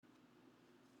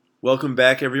Welcome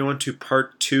back, everyone, to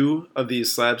part 2 of the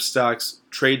Slab Stocks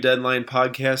Trade Deadline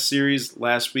podcast series.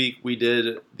 Last week, we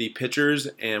did the pitchers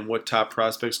and what top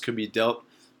prospects could be dealt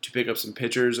to pick up some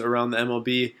pitchers around the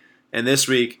MLB. And this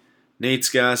week,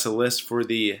 Nate's got us a list for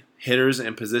the hitters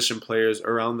and position players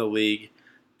around the league.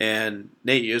 And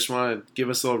Nate, you just want to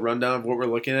give us a little rundown of what we're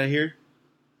looking at here?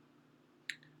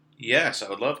 Yes, I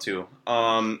would love to.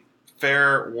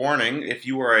 Fair warning, if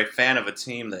you are a fan of a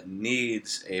team that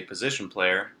needs a position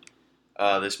player,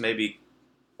 this may be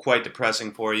quite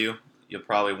depressing for you. You'll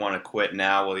probably want to quit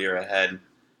now while you're ahead.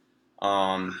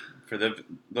 For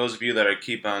those of you that are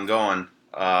keep on going,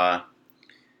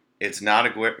 it's not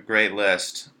a great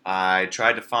list. I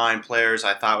tried to find players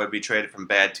I thought would be traded from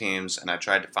bad teams, and I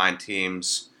tried to find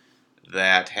teams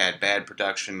that had bad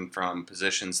production from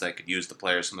positions that could use the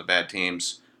players from the bad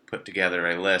teams. Put together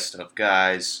a list of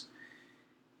guys.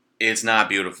 It's not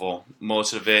beautiful.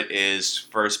 Most of it is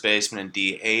first baseman and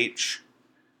DH.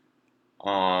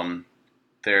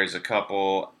 There's a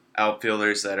couple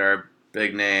outfielders that are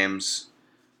big names.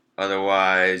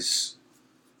 Otherwise,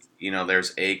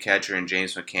 there's a catcher in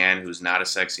James McCann, who's not a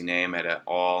sexy name at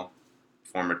all.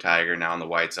 Former Tiger, now in the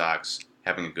White Sox,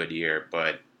 having a good year,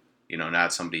 but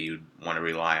not somebody you'd want to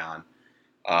rely on.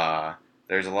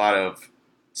 There's a lot of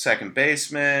second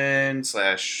baseman /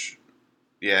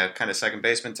 kind of second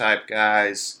baseman type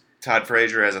guys. Todd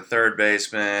Frazier as a third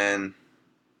baseman.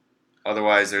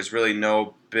 Otherwise, there's really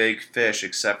no big fish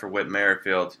except for Whit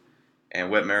Merrifield.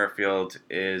 And Whit Merrifield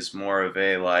is more of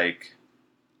a I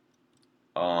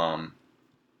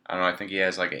think he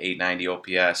has like an 890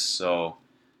 OPS. So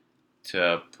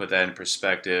to put that in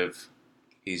perspective,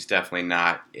 he's definitely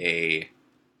not a,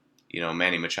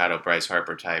 Manny Machado, Bryce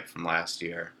Harper type from last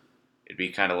year. It'd be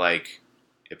kind of like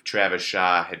if Travis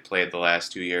Shaw had played the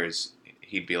last 2 years,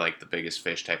 he'd be like the biggest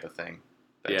fish type of thing.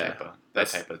 That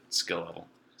type of skill level.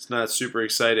 It's not super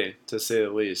exciting, to say the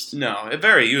least. No,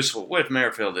 very useful. Whit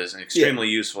Merrifield is an extremely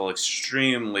useful,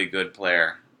 extremely good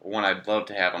player. One I'd love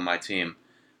to have on my team.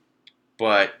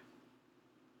 But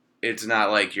it's not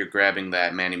like you're grabbing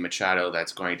that Manny Machado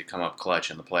that's going to come up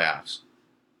clutch in the playoffs.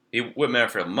 Whit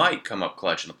Merrifield might come up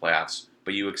clutch in the playoffs,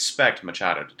 but you expect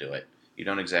Machado to do it. You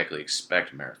don't exactly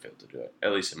expect Merrifield to do it,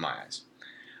 at least in my eyes.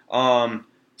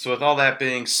 So with all that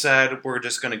being said, we're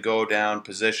just going to go down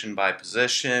position by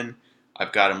position.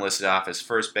 I've got them listed off as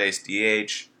first base,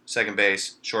 DH, second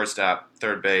base, shortstop,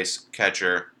 third base,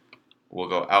 catcher. We'll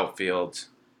go outfield.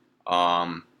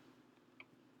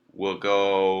 We'll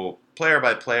go player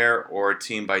by player or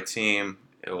team by team.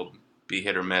 It'll be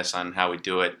hit or miss on how we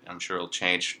do it. I'm sure it'll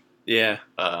change.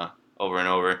 Over and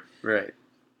over. Right.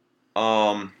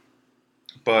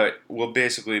 But we'll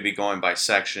basically be going by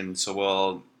section. So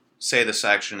we'll say the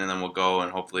section and then we'll go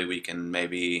and hopefully we can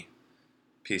maybe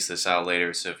piece this out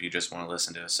later. So if you just want to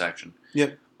listen to a section.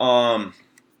 Yep.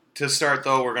 To start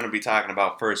though, we're going to be talking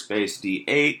about first base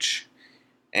DH.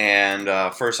 And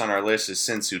first on our list is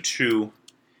Shin-Soo Choo.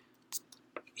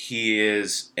 He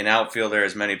is an outfielder,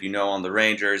 as many of you know, on the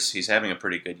Rangers. He's having a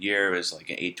pretty good year. It was like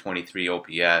an 823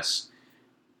 OPS.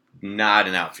 Not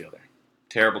an outfielder.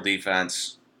 Terrible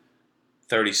defense.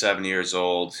 37 years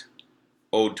old.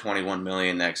 Owed $21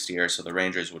 million next year, so the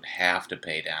Rangers would have to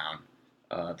pay down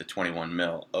the $21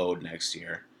 million owed next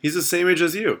year. He's the same age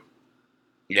as you.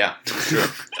 Yeah, sure.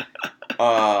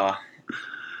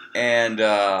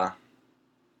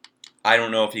 I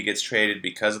don't know if he gets traded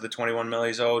because of the $21 million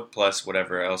he's owed, plus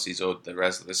whatever else he's owed the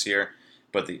rest of this year.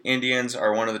 But the Indians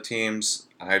are one of the teams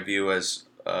I view as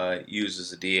could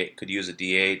use a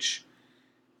DH.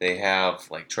 They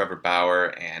have like Trevor Bauer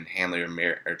and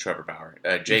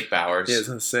Jake Bowers. Yeah, I was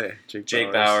gonna say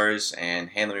Jake Bowers and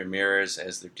Hanley Ramirez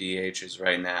as their DHs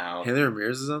right now. Hanley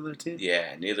Ramirez is on their team?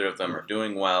 Yeah, neither of them are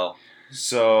doing well.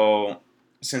 So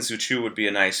Shin-Soo Choo would be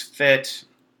a nice fit.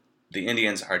 The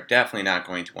Indians are definitely not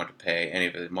going to want to pay any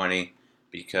of the money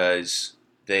because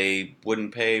they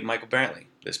wouldn't pay Michael Brantley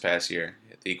this past year,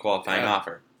 the qualifying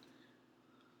offer.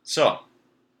 So,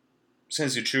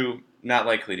 Shin-Soo Choo, not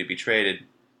likely to be traded.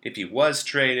 If he was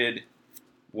traded,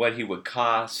 what he would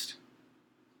cost,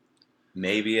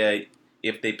 maybe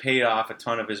if they paid off a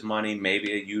ton of his money,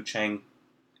 maybe a Yu Cheng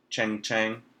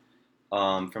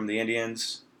from the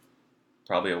Indians,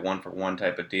 probably a 1-for-1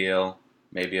 type of deal.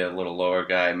 Maybe a little lower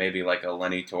guy, maybe like a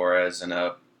Lenny Torres and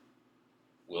a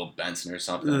Will Benson or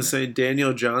something. I was going to say,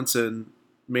 Daniel Johnson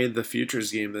made the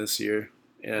Futures game this year.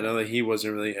 And I know that he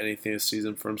wasn't really anything this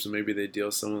season for him, so maybe they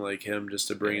deal someone like him just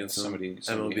to bring in somebody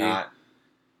MLB. Hot.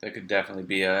 That could definitely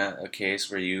be a case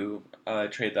where you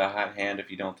trade the hot hand if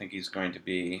you don't think he's going to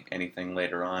be anything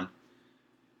later on.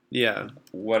 Yeah.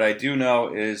 What I do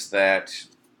know is that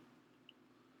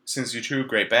Since True,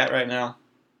 great bat right now,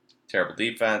 terrible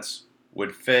defense,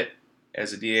 would fit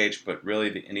as a DH, but really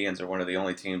the Indians are one of the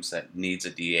only teams that needs a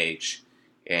DH,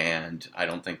 and I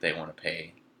don't think they want to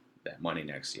pay that money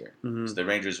next year. Mm-hmm. So the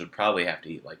Rangers would probably have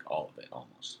to eat like all of it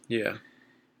almost. Yeah.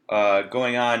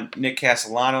 Going on, Nick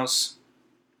Castellanos.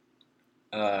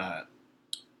 Many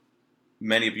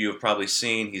of you have probably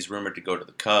seen he's rumored to go to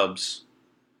the Cubs.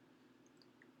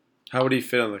 How would he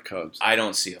fit on the Cubs? I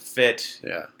don't see a fit.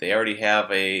 Yeah. They already have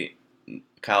a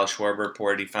Kyle Schwarber,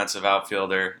 poor defensive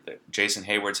outfielder. Jason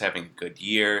Hayward's having a good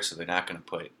year, so they're not going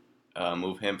to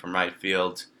move him from right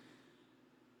field.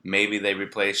 Maybe they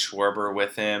replace Schwarber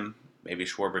with him. Maybe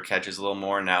Schwarber catches a little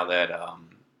more now that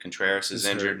Contreras is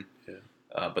injured.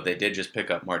 Yeah. But they did just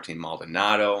pick up Martin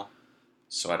Maldonado,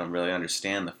 so I don't really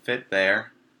understand the fit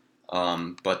there.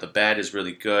 But the bat is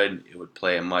really good. It would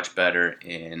play much better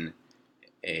in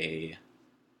a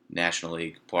National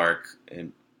League park,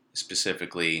 and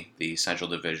specifically the Central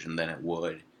Division, than it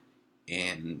would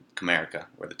in Comerica,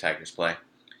 where the Tigers play.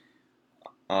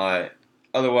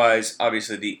 Otherwise,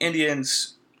 obviously, the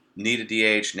Indians need a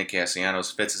DH. Nick Castellanos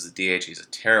fits as a DH. He's a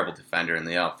terrible defender in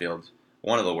the outfield,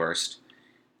 one of the worst.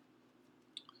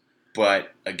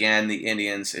 But again, the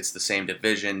Indians, it's the same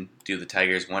division. Do the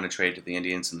Tigers want to trade to the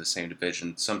Indians in the same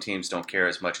division? Some teams don't care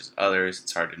as much as others.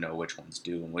 It's hard to know which ones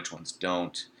do and which ones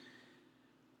don't.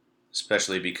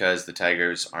 Especially because the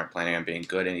Tigers aren't planning on being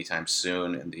good anytime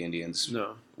soon, and the Indians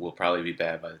will probably be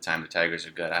bad by the time the Tigers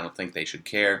are good. I don't think they should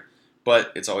care,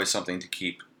 but it's always something to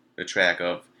keep a track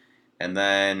of. And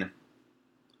then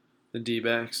the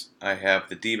D-backs. I have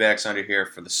the D-backs under here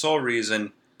for the sole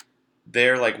reason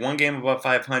they're like one game above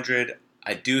 500.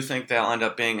 I do think they'll end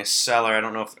up being a seller. I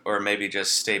don't know if, or maybe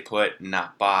just stay put and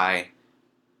not buy.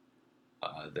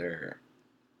 They're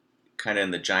kind of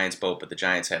in the Giants boat, but the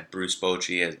Giants have Bruce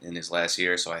Bochy in his last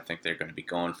year, so I think they're going to be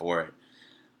going for it.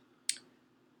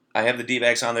 I have the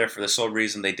D-backs on there for the sole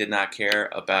reason they did not care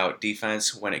about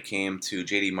defense when it came to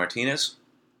JD Martinez.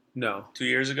 No. 2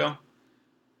 years ago.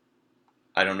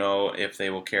 I don't know if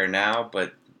they will care now,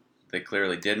 but they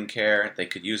clearly didn't care. They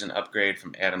could use an upgrade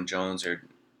from Adam Jones or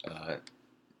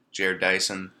Jared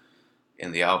Dyson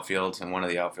in the outfield, in one of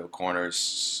the outfield corners.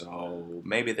 So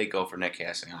maybe they go for Nick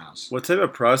Castellanos. What type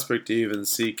of prospect do you even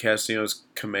see Castellanos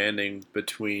commanding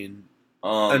between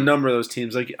a number of those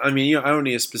teams? Like, I mean, I don't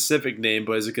need a specific name,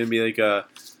 but is it going to be like a...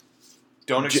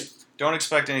 Don't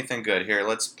expect anything good. Here,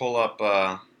 let's pull up...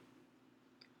 why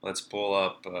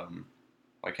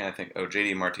can't I think? Oh,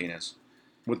 JD Martinez.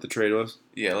 What the trade was?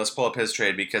 Yeah, let's pull up his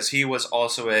trade, because he was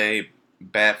also a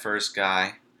bat-first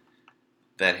guy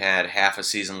that had half a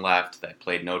season left, that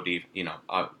played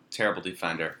a terrible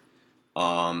defender.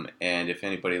 And if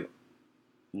anybody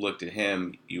looked at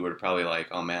him, you would probably like,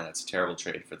 oh man, that's a terrible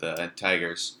trade for the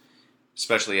Tigers,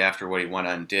 especially after what he went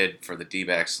on and did for the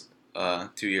D-backs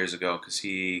 2 years ago, because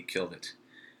he killed it.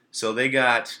 So they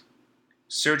got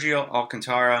Sergio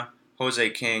Alcantara, Jose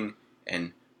King,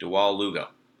 and Dewal Lugo.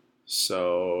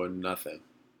 So nothing.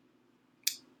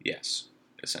 Yes,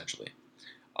 essentially.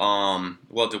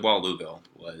 Well, Dewal Lugo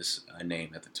was a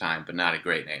name at the time, but not a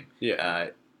great name.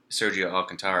 Yeah. Sergio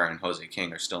Alcantara and Jose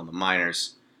King are still in the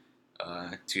minors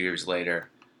 2 years later.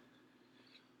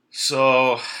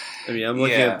 So, I mean, I'm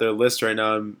looking at their list right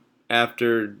now.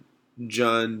 After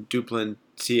John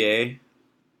Duplantier.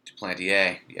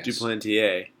 Duplantier, yes.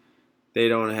 Duplantier. They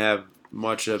don't have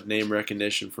much of name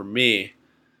recognition for me.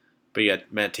 But you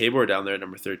got Matt Tabor down there at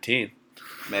number 13.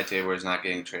 Matt Tabor is not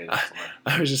getting traded.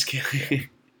 I was just kidding.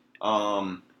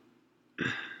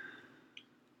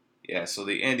 Yeah, so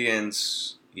the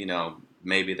Indians,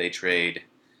 maybe they trade.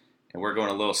 And we're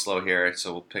going a little slow here,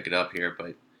 so we'll pick it up here.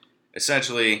 But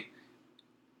essentially,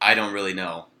 I don't really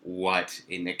know what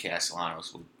a Nick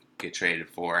Castellanos will get traded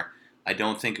for. I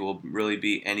don't think it will really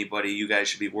be anybody you guys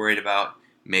should be worried about.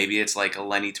 Maybe it's like a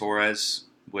Lenny Torres,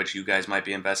 which you guys might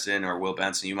be invested in, or Will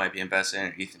Benson you might be invested in,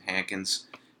 or Ethan Hankins,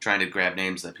 trying to grab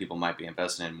names that people might be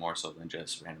invested in more so than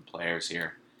just random players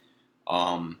here.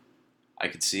 I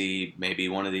could see maybe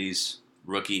one of these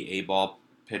rookie A-ball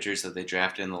pitchers that they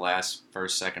drafted in the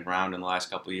first, second round in the last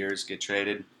couple of years get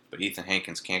traded, but Ethan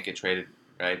Hankins can't get traded,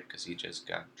 right? Because he just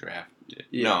got drafted.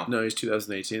 Yeah, no, he's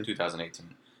 2018.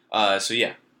 2018. So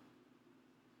yeah,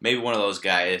 maybe one of those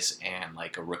guys and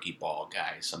like a rookie ball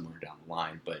guy somewhere down the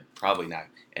line, but probably not.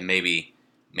 And maybe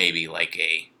like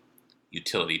a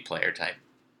utility player type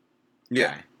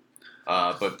guy.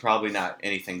 But probably not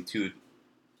anything too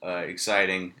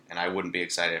exciting, and I wouldn't be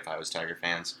excited if I was Tiger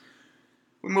fans.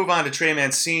 We move on to Trey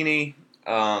Mancini.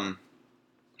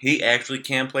 He actually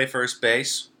can play first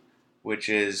base, which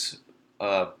is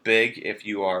big if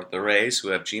you are the Rays, who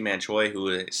have G-Man Choi, who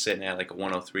is sitting at like a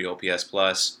 103 OPS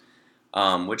plus,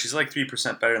 which is like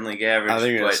 3% better than league average. I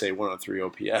think you're going to say 103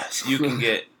 OPS.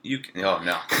 Oh,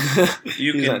 no.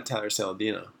 He's not Tyler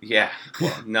Saladino. Yeah.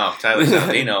 Well, no, Tyler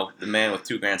Saladino, the man with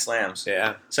 2 Grand Slams.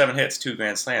 Yeah. 7 hits, 2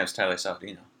 Grand Slams, Tyler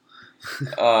Saladino.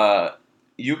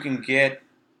 You can get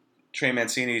Trey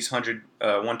Mancini's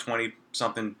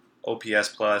 120-something OPS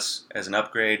plus as an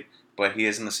upgrade, but he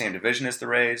is in the same division as the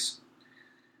Rays.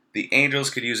 The Angels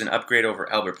could use an upgrade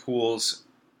over Albert Pujols.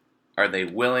 Are they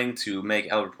willing to make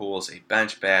Albert Pujols a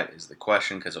bench bat is the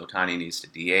question, because Ohtani needs to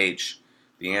DH.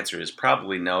 The answer is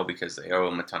probably no, because they owe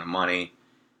him a ton of money,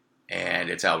 and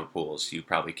it's Albert Pujols. You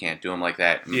probably can't do him like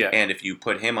that. Yeah. And if you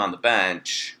put him on the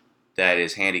bench, that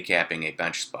is handicapping a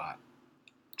bench spot.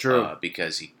 True.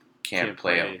 Because he can't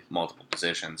play multiple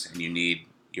positions, and you need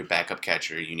your backup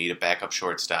catcher, you need a backup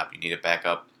shortstop, you need a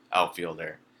backup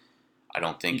outfielder. I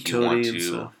don't think you want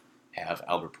to have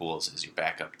Albert Pujols as your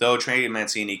backup. Though Trey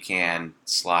Mancini can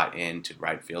slot into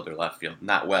right field or left field.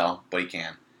 Not well, but he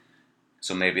can.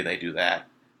 So maybe they do that.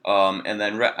 And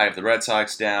then I have the Red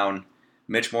Sox down.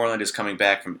 Mitch Moreland is coming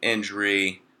back from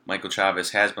injury. Michael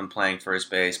Chavis has been playing first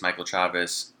base. Michael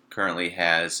Chavis currently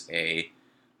has a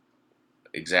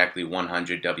exactly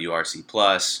 100 WRC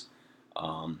plus.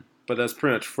 But that's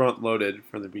pretty much front loaded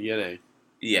from the beginning.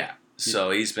 Yeah.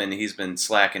 So he's been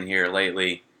slacking here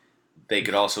lately. They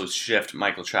could also shift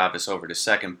Michael Chavis over to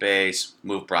second base,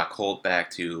 move Brock Holt back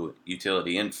to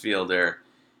utility infielder,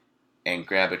 and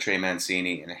grab a Trey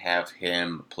Mancini and have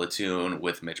him platoon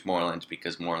with Mitch Moreland,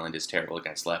 because Moreland is terrible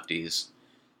against lefties,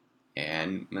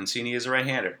 and Mancini is a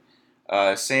right-hander.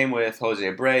 Same with Jose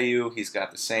Abreu. He's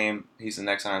the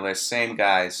next on our list. Same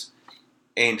guys.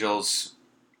 Angels,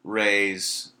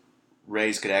 Rays.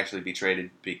 Rays could actually be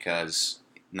traded because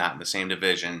not in the same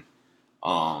division.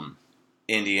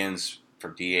 Indians for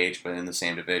DH, but in the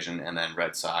same division. And then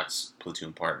Red Sox,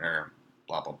 platoon partner,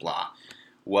 blah, blah, blah.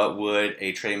 What would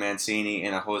a Trey Mancini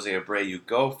and a Jose Abreu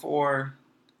go for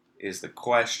is the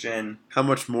question. How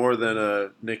much more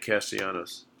than Nick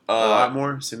Castellanos? A lot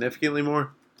more? Significantly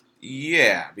more?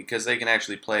 Yeah, because they can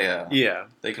actually play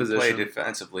play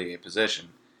defensively a position,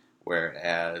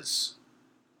 whereas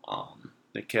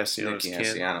Nick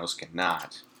Castellanos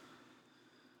cannot.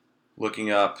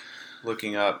 Looking up.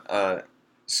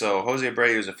 So Jose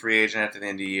Abreu is a free agent after the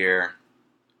end of the year.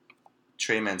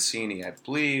 Trey Mancini, I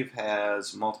believe,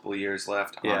 has multiple years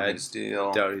left on his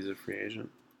deal. I doubt he's a free agent.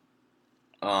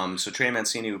 So Trey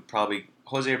Mancini would probably...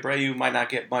 Jose Abreu might not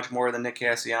get much more than Nick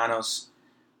Castellanos.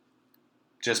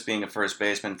 Just being a first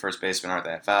baseman aren't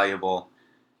that valuable.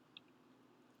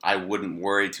 I wouldn't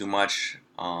worry too much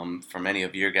from any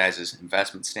of your guys'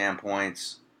 investment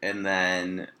standpoints. And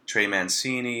then Trey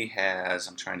Mancini has...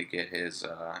 I'm trying to get his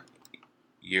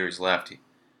years left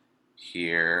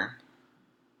here.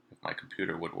 If my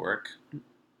computer would work.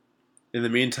 In the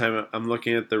meantime, I'm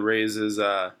looking at the Rays'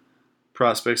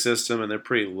 prospect system, and they're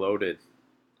pretty loaded,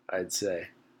 I'd say.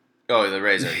 Oh, the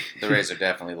Rays are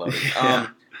definitely loaded.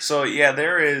 So,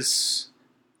 there is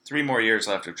 3 more years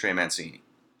left of Trey Mancini.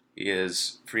 He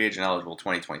is free agent eligible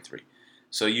 2023.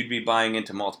 So you'd be buying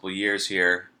into multiple years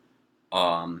here.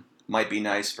 Might be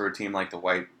nice for a team like the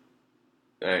White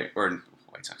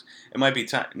Sox. It might be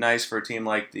nice for a team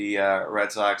like the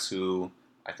Red Sox, who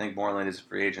I think Moreland is a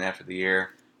free agent after the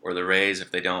year, or the Rays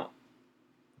if they don't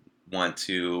want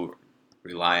to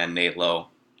rely on Nate Lowe,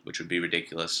 which would be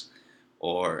ridiculous,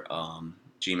 or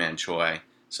G-Man Choi.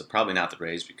 So probably not the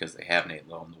Rays because they have Nate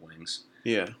Lowe in the wings.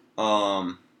 Yeah.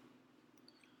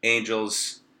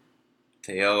 Angels,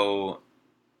 they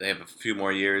have a few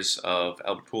more years of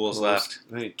Albert Pujols left.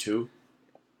 I think 2.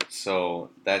 So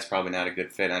that's probably not a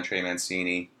good fit on Trey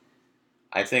Mancini.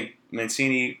 I think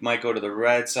Mancini might go to the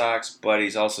Red Sox, but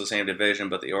he's also the same division,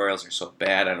 but the Orioles are so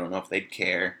bad, I don't know if they'd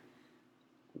care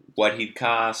what he'd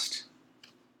cost.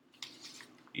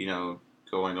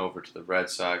 Going over to the Red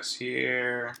Sox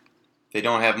here. They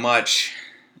don't have much.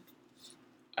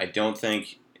 I don't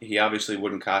think he obviously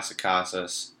wouldn't cost a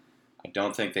Casas. I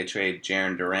don't think they trade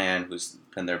Jarren Duran, who's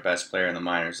been their best player in the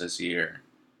minors this year.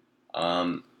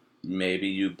 Maybe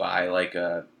you buy like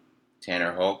a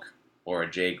Tanner Hoke or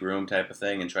a Jay Groom type of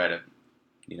thing and try to,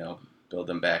 build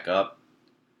them back up.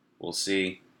 We'll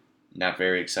see. Not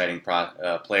very exciting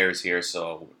players here,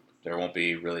 so there won't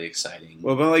be really exciting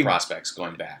prospects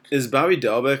going back. Is Bobby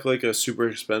Dalbec like a super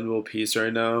expendable piece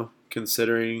right now,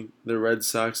 considering the Red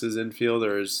Sox's infield,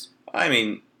 or is... I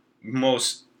mean,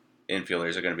 most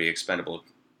infielders are going to be expendable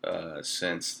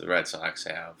since the Red Sox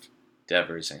have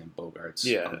Devers and Bogarts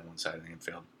on one side of the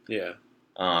infield. Yeah.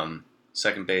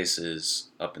 Second base is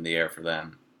up in the air for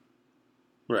them.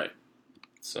 Right.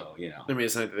 So, I mean,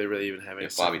 it's not that they really even have any.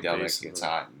 if Bobby second base, Dalbec gets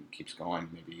hot and keeps going,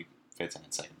 maybe he fits in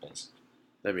at second base.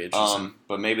 That'd be interesting.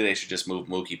 But maybe they should just move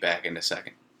Mookie back into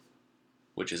second,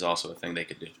 which is also a thing they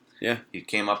could do. Yeah. He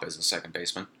came up as a second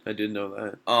baseman. I did know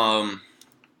that.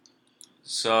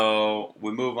 So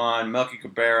we move on. Melky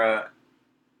Cabrera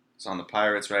is on the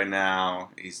Pirates right now.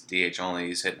 He's DH only.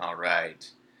 He's hitting all right.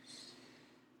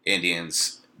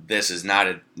 Indians. This is not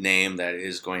a name that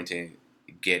is going to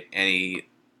get any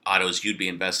autos you'd be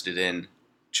invested in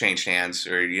change hands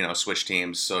or switch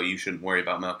teams. So you shouldn't worry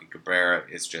about Melky Cabrera.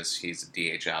 It's just he's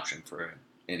a DH option for an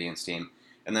Indians team.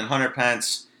 And then Hunter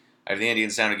Pence. I have the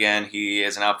Indians down again. He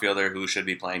is an outfielder who should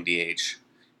be playing DH.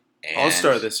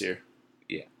 All-Star this year.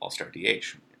 Yeah, All-Star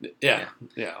DH. Yeah,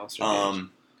 All-Star DH.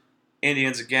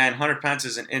 Indians again. Hunter Pence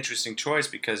is an interesting choice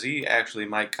because he actually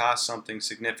might cost something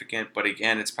significant, but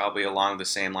again, it's probably along the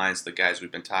same lines of the guys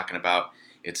we've been talking about.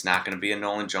 It's not going to be a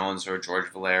Nolan Jones or a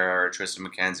George Valera or a Tristan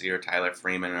McKenzie or Tyler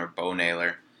Freeman or Bo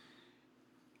Naylor.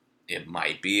 It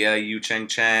might be a Yu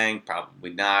Chang, probably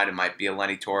not. It might be a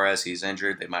Lenny Torres. He's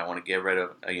injured. They might want to get rid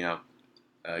of,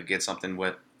 get something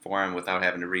for him without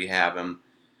having to rehab him.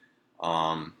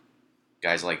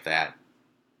 Guys like that,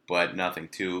 but nothing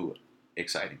too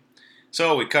exciting.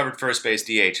 So we covered first base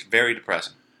DH. Very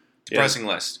depressing. Depressing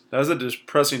list. That was a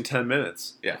depressing 10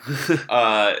 minutes. Yeah.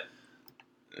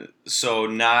 So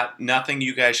nothing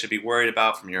you guys should be worried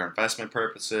about from your investment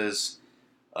purposes.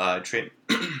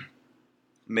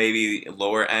 Maybe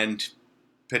lower end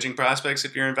pitching prospects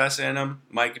if you're invested in them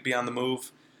might be on the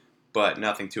move, but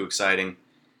nothing too exciting.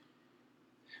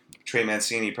 Trey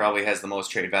Mancini probably has the most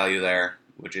trade value there,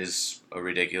 which is a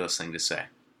ridiculous thing to say.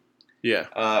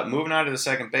 Yeah. Moving on to the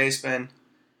second baseman,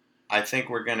 I think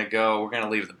we're going to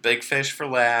leave the big fish for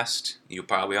last. You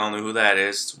probably all know who that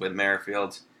is. It's Whit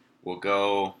Merrifield.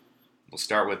 We'll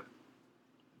start with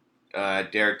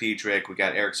Derek Dietrich. We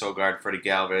got Eric Sogard, Freddie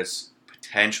Galvis,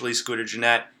 potentially Scooter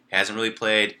Gennett. Hasn't really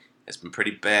played. Has been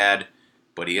pretty bad,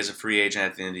 but he is a free agent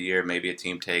at the end of the year. Maybe a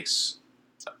team takes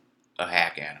a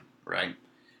hack at him, right?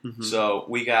 Mm-hmm. So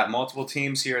we got multiple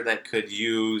teams here that could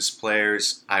use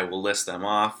players. I will list them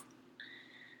off.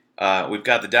 We've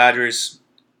got the Dodgers.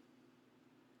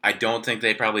 I don't think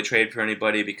they probably trade for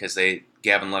anybody because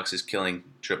Gavin Lux is killing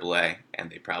AAA,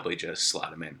 and they probably just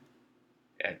slot him in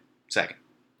at second.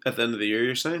 At the end of the year,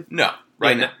 you're saying? No,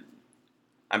 right now.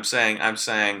 I'm saying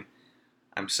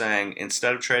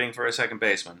instead of trading for a second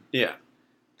baseman, yeah,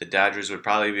 the Dodgers would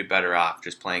probably be better off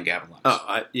just playing Gavin Lux.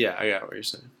 I got what you're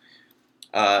saying.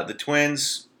 The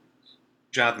Twins,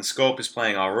 Jonathan Scope is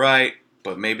playing all right,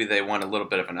 but maybe they want a little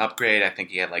bit of an upgrade. I think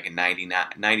he had like a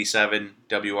 97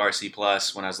 WRC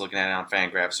plus when I was looking at it on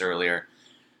Fangraphs earlier.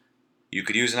 You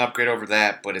could use an upgrade over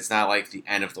that, but it's not like the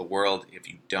end of the world if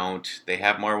you don't. They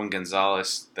have Marwin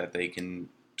Gonzalez that they can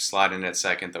slot in at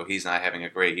second, though he's not having a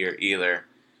great year either.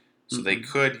 So they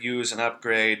could use an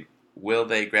upgrade. Will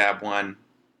they grab one?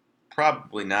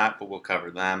 Probably not, but we'll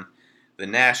cover them. The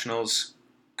Nationals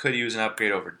could use an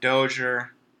upgrade over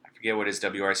Dozier. I forget what his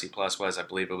WRC plus was. I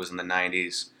believe it was in the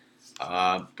 90s.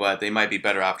 But they might be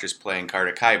better off just playing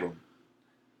Carter Kieboom.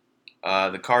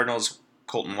 The Cardinals,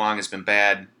 Colton Wong has been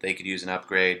bad. They could use an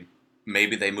upgrade.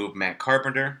 Maybe they move Matt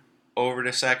Carpenter over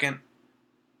to second.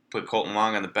 Put Colton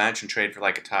Wong on the bench and trade for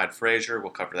like a Todd Frazier.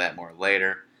 We'll cover that more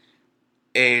later.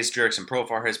 A's, Jurickson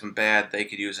Profar has been bad. They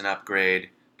could use an upgrade.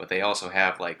 But they also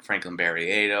have like Franklin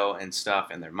Barriedo and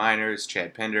stuff in their minors.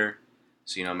 Chad Pinder.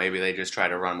 So, maybe they just try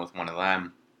to run with one of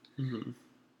them. Mm-hmm.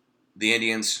 The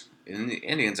Indians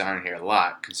aren't here a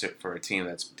lot for a team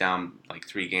that's down like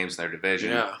 3 games in their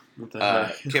division. Yeah. What the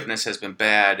heck? Kipnis has been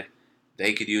bad.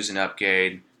 They could use an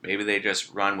upgrade. Maybe they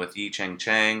just run with Yi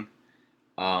Chang.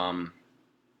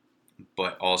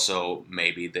 But also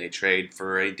maybe they trade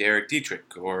for a Derek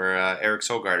Dietrich or Eric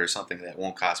Sogard or something that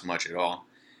won't cost much at all.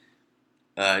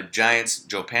 Giants,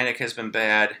 Joe Panik has been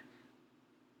bad.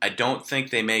 I don't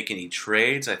think they make any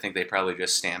trades. I think they probably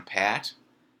just stand pat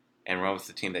and run with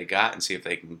the team they got and see if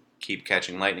they can keep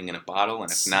catching lightning in a bottle.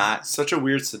 And if not... Such a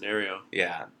weird scenario.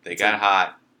 Yeah, they got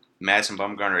hot. Madison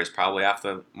Bumgarner is probably off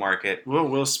the market.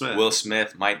 Will Smith. Will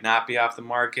Smith might not be off the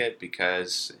market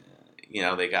because,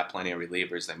 they got plenty of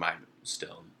relievers. They might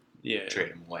still trade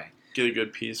him away. Get a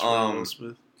good piece for Will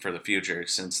Smith. For the future,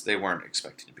 since they weren't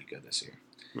expected to be good this year.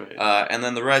 Right. And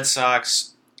then the Red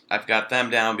Sox, I've got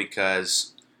them down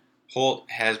because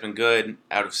Holt has been good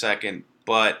out of second,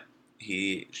 but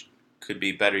he could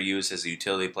be better used as a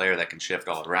utility player that can shift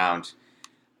all around.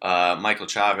 Michael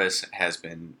Chavez has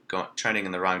been trending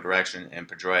in the wrong direction, and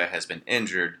Pedroia has been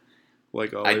injured.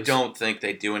 Like always. I don't think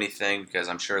they do anything because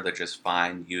I'm sure they're just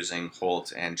fine using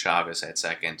Holt and Chavez at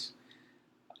second.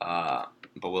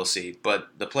 but we'll see. But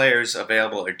the players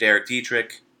available are Derek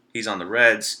Dietrich. He's on the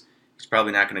Reds. He's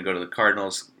probably not going to go to the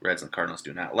Cardinals. Reds and Cardinals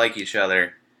do not like each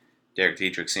other. Derek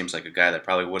Dietrich seems like a guy that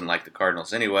probably wouldn't like the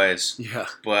Cardinals anyways. Yeah.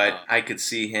 But I could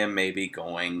see him maybe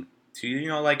going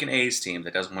to, like an A's team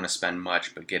that doesn't want to spend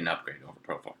much but get an upgrade over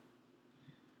Profar.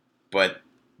 But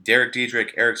Derek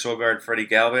Dietrich, Eric Sogard, Freddie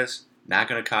Galvis, not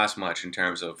going to cost much in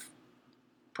terms of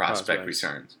prospect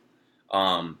returns.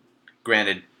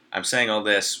 Granted, I'm saying all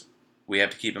this, we have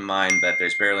to keep in mind that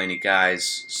there's barely any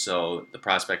guys, so the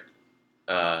prospect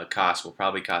cost will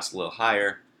probably cost a little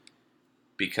higher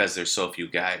because there's so few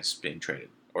guys being traded,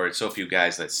 or so few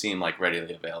guys that seem like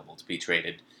readily available to be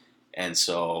traded, and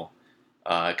so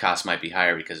costs might be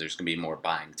higher because there's going to be more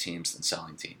buying teams than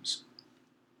selling teams.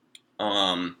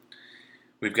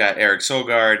 We've got Eric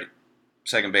Sogard,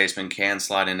 second baseman, can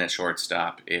slot in at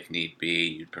shortstop if need be.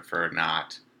 You'd prefer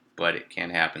not, but it can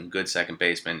happen. Good second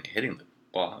baseman, hitting the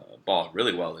ball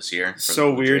really well this year.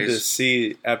 So weird to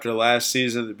see after last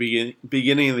season, at the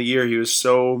beginning of the year, he was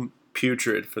so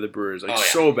putrid for the Brewers,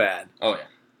 so bad. Oh yeah,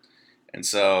 and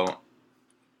so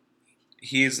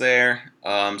he's there.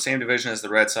 Same division as the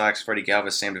Red Sox. Freddie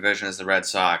Galvis, same division as the Red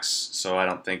Sox. So I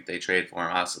don't think they trade for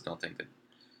him. I also don't think that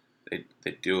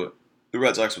they do it. The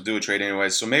Red Sox will do a trade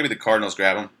anyways. So maybe the Cardinals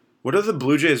grab him. What are the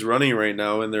Blue Jays running right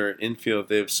now in their infield?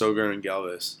 They have Sogard and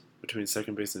Galvis between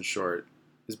second base and short.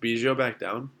 Is Biggio back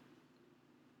down?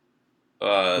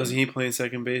 Wasn't he playing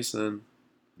second base then?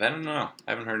 I don't know.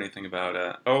 I haven't heard anything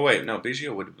about. Oh wait, no,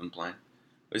 Biggio would have been playing.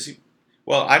 Was he?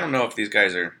 Well, I don't know if these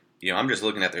guys are. I'm just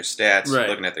looking at their stats,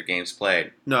 looking at their games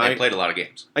played. No, they played a lot of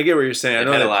games. I get what you're saying. I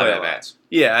know they they had a lot play of at-bats.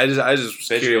 Yeah, I just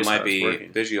was curious how it's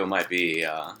working. Biggio might be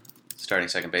starting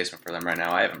second baseman for them right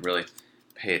now. I haven't really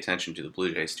paid attention to the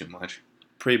Blue Jays too much.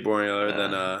 Pretty boring, other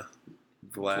than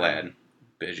Vlad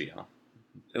Biggio.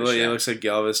 It looks like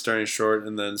Galvis starting short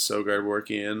and then Sogard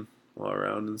working in all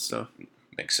around and stuff.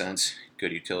 Makes sense.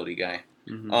 Good utility guy.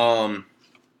 Mm-hmm.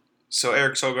 So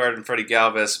Eric Sogard and Freddie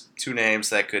Galvis, two names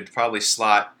that could probably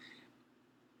slot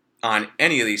on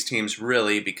any of these teams,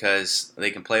 really, because they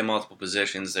can play multiple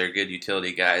positions. They're good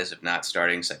utility guys, if not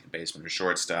starting second baseman or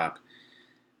shortstop.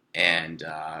 And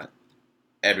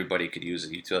everybody could use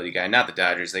a utility guy. Not the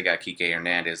Dodgers. They got Kike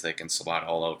Hernandez that can slot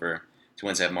all over.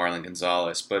 Twins have Marlon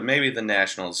Gonzalez. But maybe the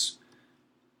Nationals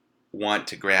want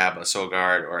to grab a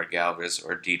Sogard or a Galvis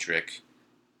or Dietrich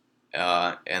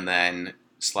and then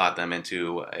slot them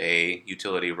into a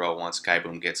utility role once Kai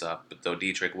Boom gets up. But though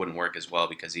Dietrich wouldn't work as well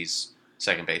because he's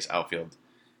second base outfield,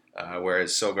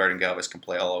 whereas Sogard and Galvis can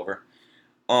play all over.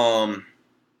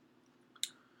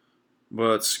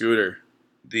 But Scooter.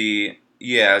 I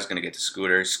was going to get to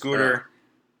Scooter. Scooter,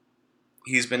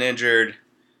 he's been injured.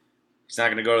 He's not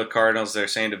going to go to the Cardinals. They're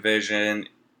same division.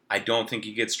 I don't think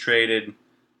he gets traded,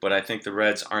 but I think the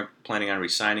Reds aren't planning on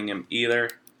re-signing him either.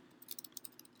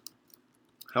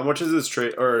 How much is this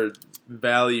trade or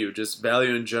value? Just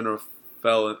value in general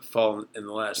fall in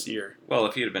the last year. Well,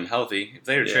 if he'd have been healthy, if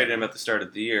they had traded him at the start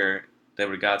of the year, they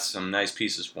would have got some nice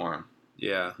pieces for him.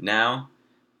 Yeah. Now,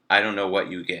 I don't know what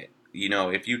you get.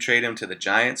 If you trade him to the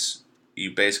Giants,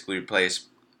 you basically replace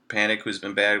Panic, who's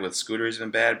been bad, with Scooter, who's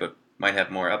been bad, but might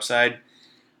have more upside.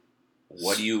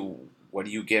 What do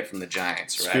you get from the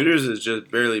Giants, right? Scooters has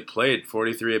just barely played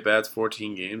 43 at bats,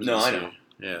 14 games. No, I know.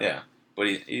 Yeah. But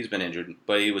he's been injured,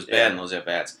 but he was bad in those at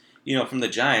bats. From the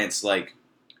Giants,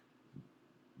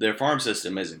 their farm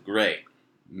system isn't great.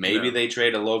 Maybe they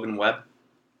trade a Logan Webb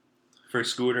for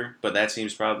Scooter, but that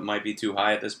seems might be too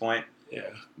high at this point.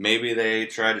 Yeah. Maybe they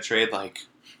try to trade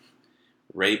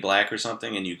Ray Black or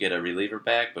something, and you get a reliever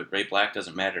back, but Ray Black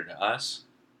doesn't matter to us,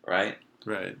 right?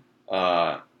 Right.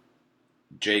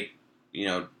 Jake,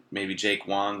 maybe Jake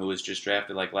Wong, who was just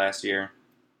drafted last year,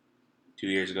 2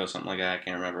 years ago, something like that. I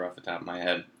can't remember off the top of my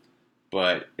head,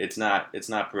 but it's not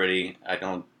pretty. I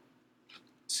don't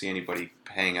see anybody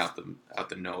paying out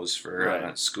the nose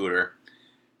for Scooter.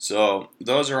 So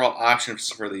those are all options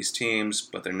for these teams,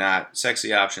 but they're not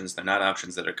sexy options. They're not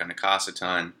options that are going to cost a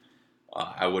ton.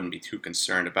 I wouldn't be too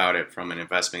concerned about it from an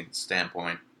investment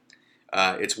standpoint.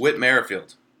 It's Whit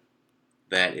Merrifield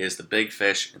that is the big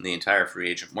fish in the entire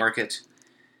free agent market.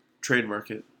 Trade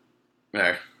market.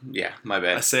 Yeah, my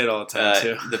bad. I say it all the time,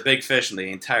 too. The big fish in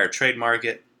the entire trade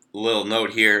market. Little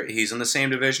note here, he's in the same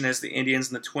division as the Indians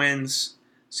and the Twins,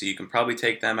 so you can probably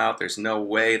take them out. There's no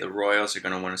way the Royals are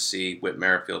going to want to see Whit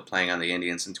Merrifield playing on the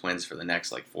Indians and Twins for the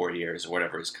next 4 years or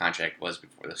whatever his contract was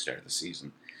before the start of the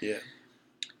season. Yeah.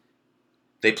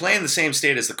 They play in the same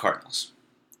state as the Cardinals.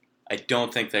 I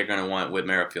don't think they're going to want Whit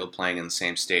Merrifield playing in the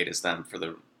same state as them for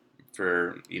the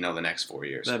next 4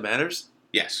 years. That matters?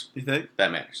 Yes. You think?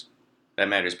 That matters. That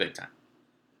matters big time.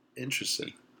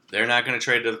 Interesting. They're not going to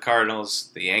trade to the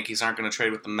Cardinals. The Yankees aren't going to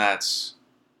trade with the Mets.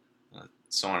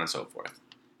 So on and so forth.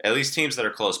 At least teams that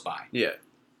are close by. Yeah.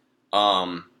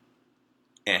 So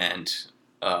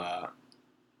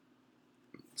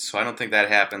I don't think that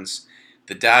happens.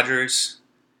 The Dodgers,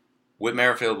 Whit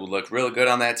Merrifield would look really good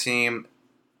on that team.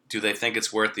 Do they think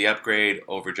it's worth the upgrade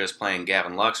over just playing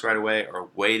Gavin Lux right away or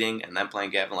waiting and then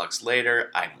playing Gavin Lux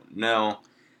later? I don't know.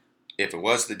 If it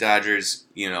was the Dodgers,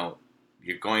 you're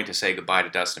going to say goodbye to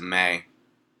Dustin May.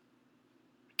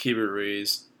 Keibert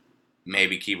Ruiz.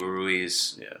 Maybe Keibert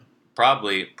Ruiz. Yeah.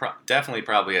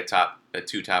 Definitely a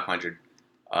 2 top 100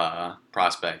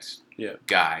 prospect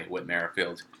guy, Whit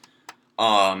Merrifield.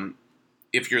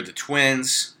 If you're the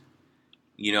Twins,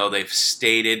 they've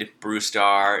stated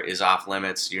Brusdar is off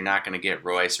limits. You're not going to get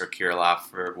Royce or Kirilloff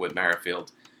for Whit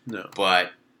Merrifield. No.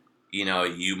 But,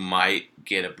 you might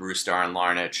get a Brusdar and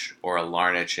Larnach or a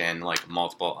Larnach and like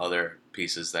multiple other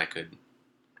pieces that could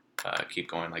keep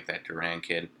going, like that Duran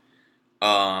kid.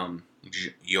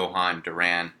 Johan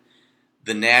Duran.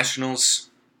 The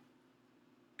Nationals,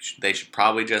 they should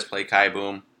probably just play Kai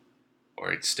Boom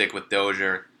or stick with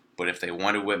Dozier. But if they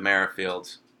wanted Whit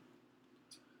Merrifield,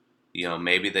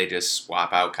 maybe they just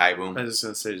swap out Kai Boom. I was just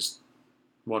going to say just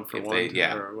 1 for 1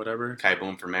 or whatever. Kai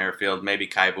Boom for Merrifield. Maybe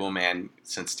Kai Boom, and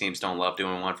since teams don't love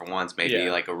doing 1-for-1s, maybe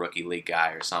like a rookie league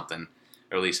guy or something.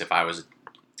 Or at least if I was a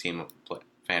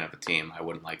fan of a team, I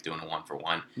wouldn't like doing a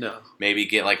 1-for-1. No. Maybe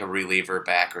get like a reliever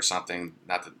back or something.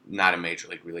 Not a major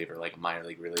league reliever, like a minor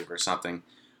league reliever or something.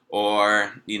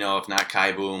 Or, if not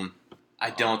Kai Boom, I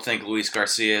don't think Luis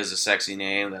Garcia is a sexy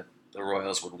name that the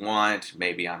Royals would want.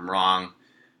 Maybe I'm wrong.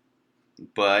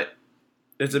 But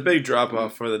it's a big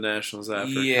drop-off for the Nationals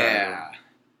after Kai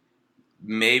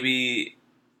Boom. Maybe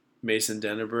Mason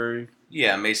Denneberg.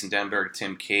 Yeah, Mason Denneberg,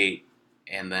 Tim Cate,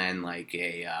 and then like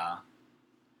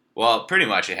pretty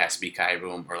much it has to be Kai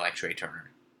Boom or like Trey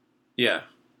Turner. Yeah.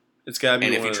 It's got to be.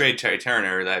 And if you trade Trey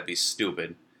Turner, that'd be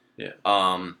stupid. Yeah.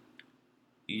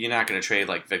 You're not going to trade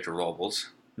like Victor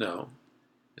Robles. No.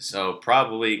 So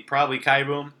probably Kai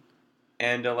Boom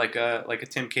and like a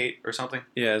Tim Cate or something.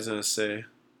 Yeah, I was gonna say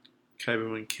Kai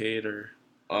Boom and Cate or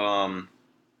and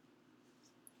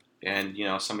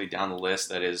somebody down the list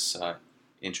that is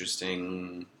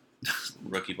interesting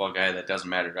rookie ball guy that doesn't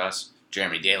matter to us,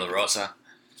 Jeremy De La Rosa.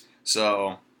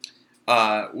 So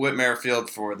Whit Merrifield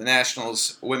for the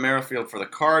Nationals, Whit Merrifield for the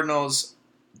Cardinals.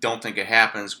 Don't think it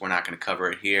happens. We're not going to cover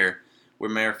it here.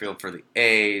 Whit Merrifield for the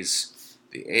A's.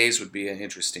 The A's would be an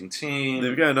interesting team.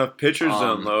 They've got enough pitchers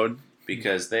to unload.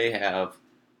 Because they have,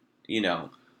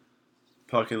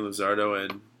 Puck and Luzardo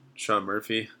and Sean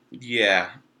Murphy. Yeah.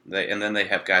 And then they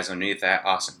have guys underneath that,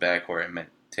 Austin Backcourt and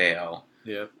Mateo.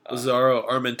 Yeah. Lazaro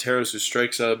Armenteros, who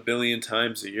strikes out 1 billion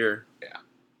times a year. Yeah.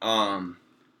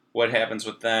 What happens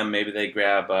with them? Maybe they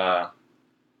grab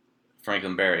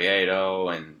Franklin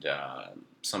Barrieto and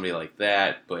somebody like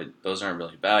that, but those aren't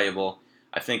really valuable.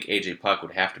 I think A.J. Puck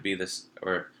would have to be this,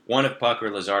 or one of Puck or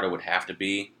Luzardo would have to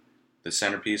be the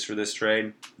centerpiece for this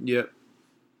trade. Yep.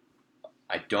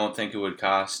 I don't think it would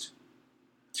cost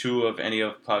 2 of any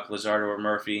of Puck, Luzardo, or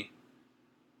Murphy,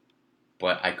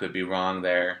 but I could be wrong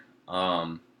there.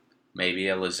 Maybe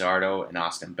a Luzardo and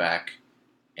Austin Beck,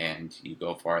 and you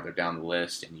go farther down the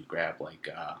list and you grab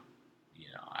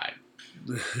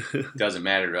doesn't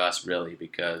matter to us really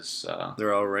because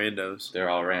they're all randos. They're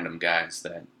all random guys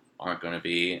that aren't going to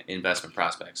be investment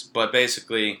prospects. But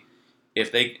basically,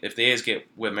 if the A's get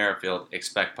Whit Merrifield,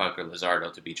 expect Puck or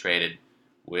Luzardo to be traded,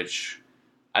 which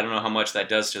I don't know how much that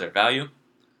does to their value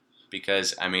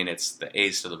because, it's the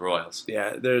A's to the Royals.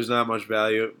 Yeah, there's not much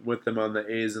value with them on the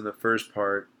A's in the first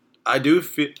part. I do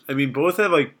feel, both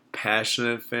have,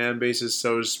 passionate fan bases,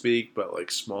 so to speak,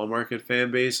 but, small market fan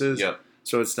bases. Yep.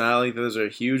 So it's not like there's a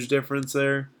huge difference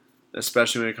there,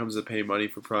 especially when it comes to paying money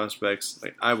for prospects.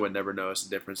 I would never notice a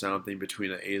difference, I don't think,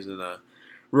 between the A's and the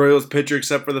Royals pitcher,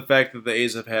 except for the fact that the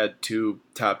A's have had 2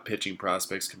 top pitching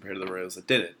prospects compared to the Royals that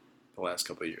didn't the last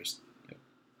couple of years.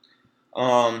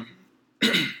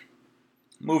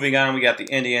 Moving on, we got the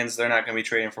Indians. They're not going to be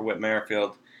trading for Whit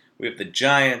Merrifield. We have the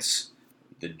Giants.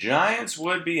 The Giants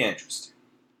would be interesting.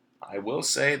 I will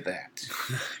say that.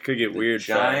 Could get weird.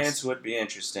 Giants would be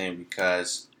interesting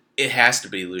because it has to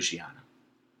be Luciano.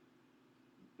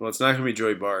 Well, it's not going to be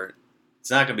Joey Bart. It's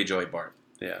not going to be Joey Bart.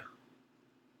 Yeah.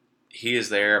 He is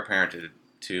the heir apparent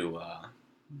to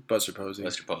Buster Posey.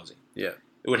 Yeah.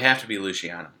 It would have to be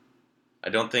Luciano. I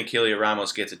don't think Heliot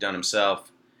Ramos gets it done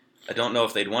himself. I don't know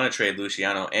if they'd want to trade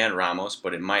Luciano and Ramos,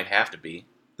 but it might have to be.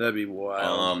 That'd be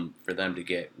wild. For them to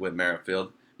get Whit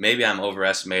Merrifield. Maybe I'm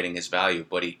overestimating his value,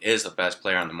 but he is the best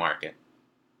player on the market.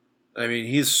 I mean,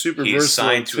 he's super versatile. He's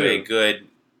signed to too. a good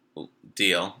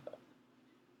deal,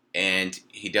 and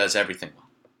he does everything well.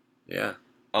 Yeah.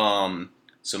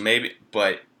 So maybe,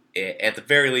 but at the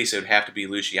very least, it would have to be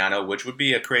Luciano, which would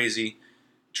be a crazy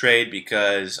trade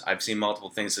because I've seen multiple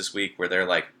things this week where they're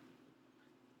like,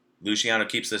 Luciano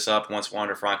keeps this up. Once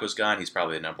Wander Franco's gone, he's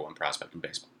probably the number one prospect in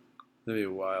baseball. That'd be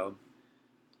wild.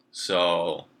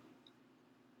 So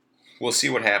we'll see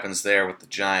what happens there with the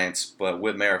Giants, but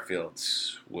Whit Merrifield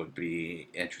would be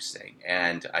interesting.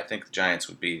 And I think the Giants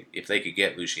would be, if they could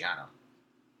get Luciano,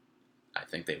 I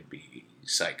think they would be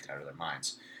psyched out of their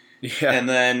minds. Yeah. And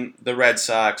then the Red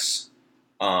Sox,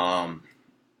 I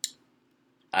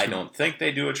don't think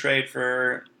they do a trade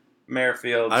for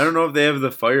Merrifield. I don't know if they have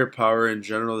the firepower in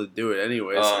general to do it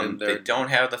anyways. They don't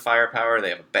have the firepower. They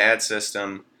have a bad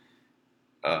system.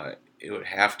 It would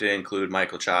have to include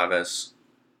Michael Chavez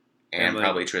and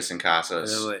probably Tristan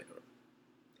Casas. And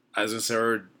I was going to say,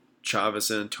 or Chavez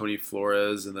and Tony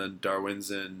Flores, and then Darwin's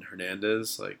and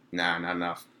Hernandez. Nah, not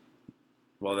enough.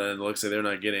 Well, then it looks like they're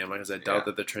not getting him because I doubt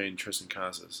that they're trading Tristan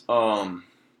Casas.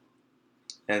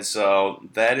 And so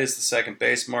that is the second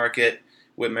base market.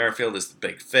 Whit Merrifield is the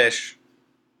big fish.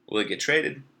 Will he get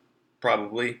traded?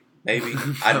 Probably. Maybe.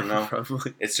 I don't know.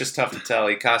 Probably. It's just tough to tell.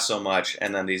 He costs so much,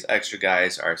 and then these extra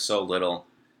guys are so little.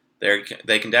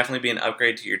 They can definitely be an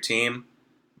upgrade to your team,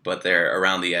 but they're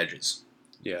around the edges.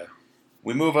 Yeah.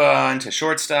 We move on to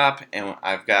shortstop, and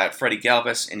I've got Freddie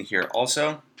Galvis in here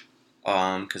also,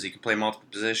 because he can play multiple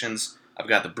positions. I've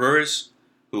got the Brewers,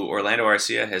 who Orlando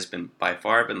Arcia has been by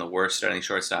far been the worst starting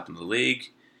shortstop in the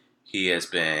league. He has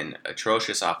been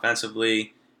atrocious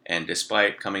offensively, and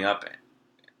despite coming up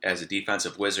as a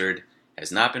defensive wizard,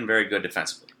 has not been very good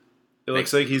defensively. It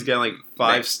looks like he's gotten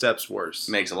 5 steps worse.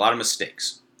 Makes a lot of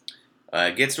mistakes.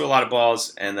 Gets to a lot of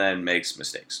balls and then makes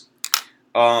mistakes.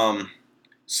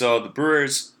 So the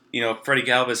Brewers, Freddie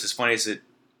Galvis, as funny as it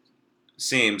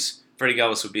seems, Freddie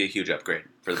Galvis would be a huge upgrade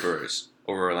for the Brewers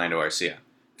over Orlando Arcia.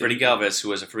 Freddie Galvis, who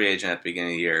was a free agent at the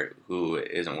beginning of the year, who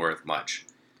isn't worth much,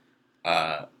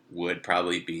 would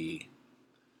probably be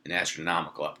an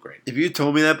astronomical upgrade. If you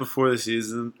told me that before the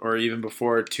season, or even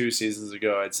before 2 seasons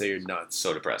ago, I'd say you're nuts.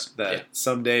 So depressing. That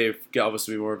someday Galvis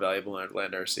will be more valuable than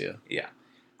Orlando Arcia. Yeah.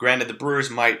 Granted, the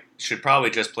Brewers should probably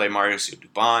just play Mauricio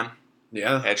Dubon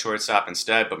at shortstop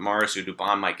instead, but Mauricio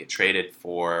Dubon might get traded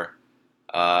for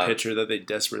a pitcher that they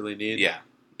desperately need. Yeah.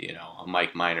 A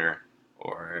Mike Minor,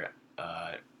 or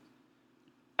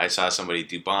I saw somebody,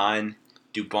 Dubon,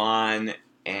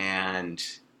 and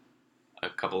a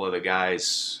couple other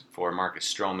guys for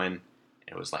Marcus Stroman.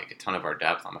 It was a ton of our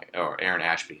depth, or Aaron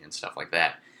Ashby and stuff like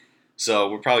that. So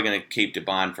we're probably going to keep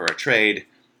Dubon for a trade.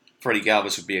 Freddie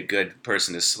Galvis would be a good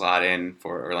person to slot in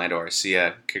for Orlando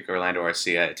Arcia, kick Orlando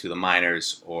Arcia to the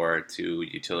minors or to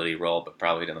utility role, but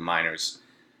probably to the minors.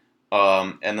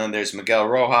 And then there's Miguel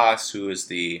Rojas, who is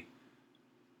the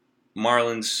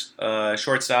Marlins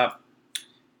shortstop.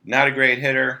 Not a great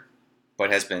hitter,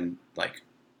 but has been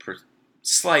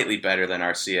slightly better than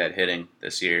Arcia at hitting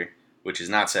this year, which is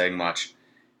not saying much.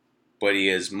 But he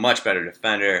is much better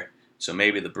defender, so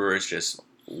maybe the Brewers just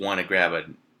want to grab a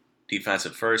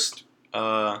defensive first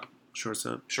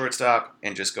shortstop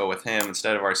and just go with him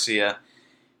instead of Arcia.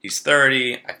 He's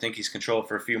 30. I think he's controlled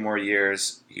for a few more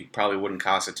years. He probably wouldn't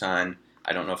cost a ton.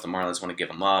 I don't know if the Marlins want to give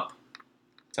him up.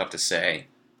 Tough to say,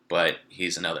 but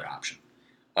he's another option.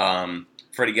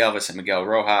 Freddie Galvis and Miguel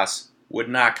Rojas would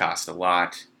not cost a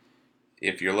lot.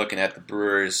 If you're looking at the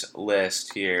Brewers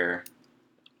list here,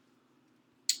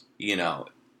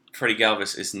 Freddie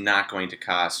Galvis is not going to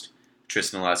cost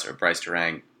Tristan Lutz or Bryce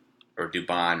Durang or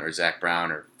Dubon or Zach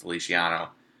Brown or Feliciano.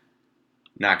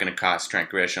 Not going to cost Trent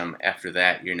Grisham. After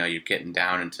that, you're getting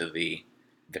down into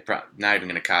not even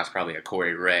going to cost probably a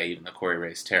Corey Ray, even though Corey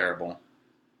Ray's terrible.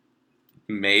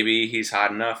 Maybe he's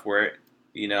hot enough where,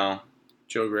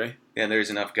 Joe Gray. Yeah, there's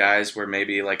enough guys where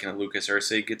maybe a Lucas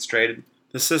Ursig gets traded.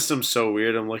 The system's so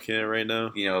weird. I'm looking at it right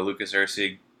now. Lucas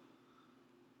Ursig,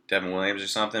 Devin Williams or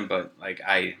something, but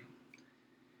I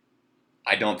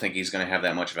don't think he's going to have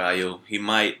that much value. He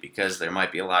might, because there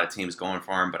might be a lot of teams going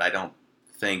for him, but I don't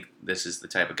think this is the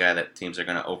type of guy that teams are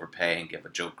going to overpay and give a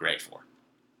Joe Gray for.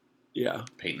 Yeah.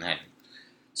 Peyton Henning.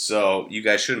 So you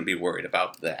guys shouldn't be worried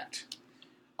about that.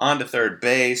 On to third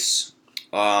base.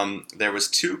 There was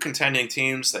 2 contending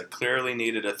teams that clearly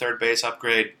needed a third base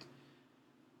upgrade.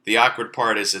 The awkward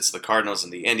part is it's the Cardinals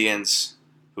and the Indians,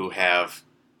 who have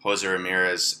Jose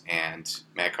Ramirez and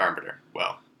Matt Carpenter.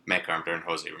 Well, Matt Carpenter and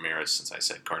Jose Ramirez, since I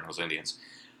said Cardinals Indians.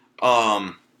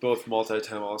 Both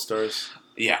multi-time All-Stars.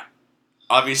 Yeah.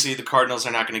 Obviously, the Cardinals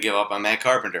are not going to give up on Matt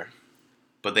Carpenter.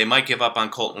 But they might give up on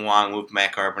Colton Wong, move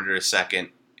Matt Carpenter to second,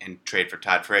 and trade for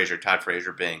Todd Frazier. Todd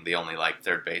Frazier being the only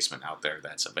third baseman out there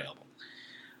that's available.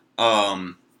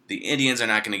 The Indians are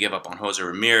not going to give up on Jose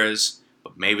Ramirez,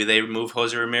 but maybe they move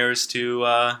Jose Ramirez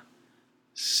to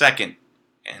second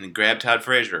and grab Todd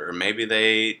Frazier, or maybe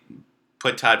they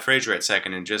put Todd Frazier at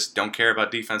second and just don't care about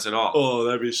defense at all. Oh,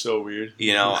 that'd be so weird.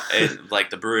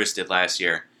 Like the Brewers did last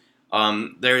year.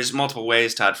 There's multiple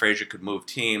ways Todd Frazier could move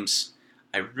teams.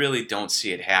 I really don't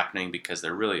see it happening because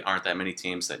there really aren't that many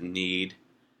teams that need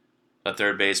a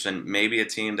third baseman. Maybe a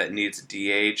team that needs a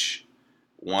DH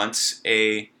wants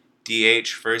a DH,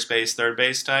 first base, third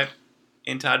base type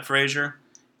in Todd Frazier.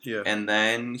 Yeah. And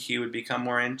then he would become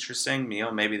more interesting.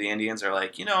 Maybe the Indians are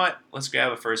like, you know what? Let's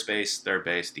grab a first base, third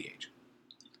base, DH.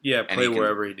 Yeah, play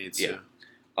wherever he needs to.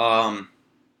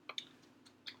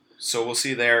 So we'll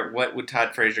see there. What would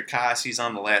Todd Frazier cost? He's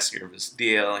on the last year of his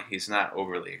deal. He's not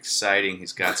overly exciting.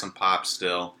 He's got some pop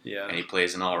still. Yeah. And he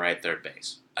plays an all right third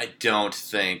base. I don't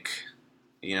think,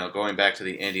 going back to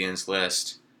the Indians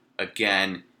list,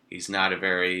 again, he's not a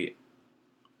very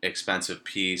expensive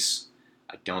piece.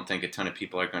 I don't think a ton of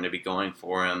people are going to be going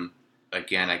for him.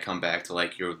 Again, I come back to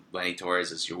your Lenny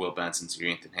Torres, your Will Bensons, your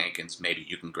Ethan Hankins. Maybe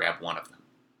you can grab one of them.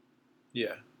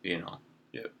 Yeah.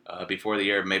 Yep. Before the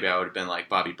year, maybe I would have been like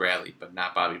Bobby Bradley, but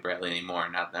not Bobby Bradley anymore.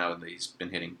 Not now that he's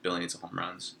been hitting billions of home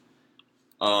runs.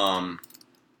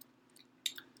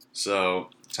 So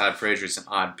Todd Frazier's an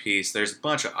odd piece. There's a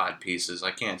bunch of odd pieces.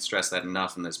 I can't stress that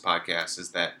enough in this podcast,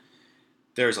 is that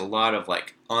there's a lot of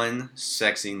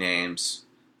unsexy names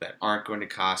that aren't going to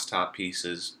cost top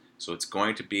pieces. So it's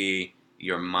going to be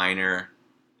your minor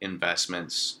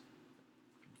investments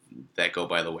that go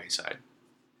by the wayside.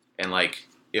 And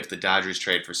if the Dodgers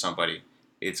trade for somebody,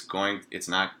 it's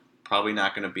probably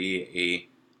not going to be a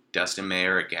Dustin May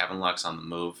or a Gavin Lux on the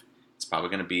move. It's probably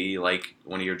going to be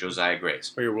one of your Josiah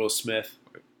Grays. Or your Will Smith.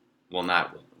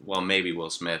 Well, maybe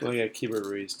Will Smith. Well, yeah, Keeper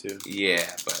Ruiz too. Yeah,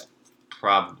 but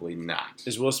probably not.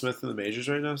 Is Will Smith in the majors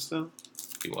right now still?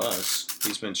 He was.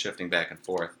 He's been shifting back and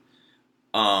forth.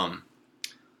 So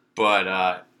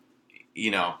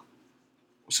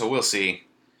we'll see.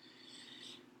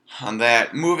 On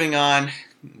that, moving on,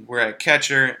 we're at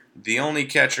catcher. The only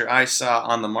catcher I saw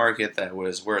on the market that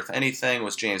was worth anything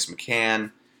was James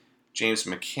McCann. James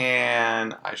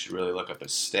McCann, I should really look up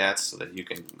his stats so that you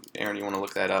can... Aaron, you want to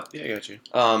look that up? Yeah, I got you.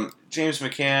 James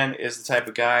McCann is the type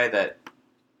of guy that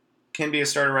can be a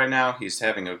starter right now. He's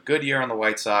having a good year on the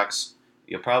White Sox.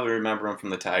 You'll probably remember him from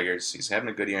the Tigers. He's having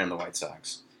a good year on the White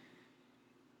Sox.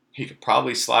 He could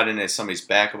probably slot in as somebody's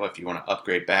backup if you want to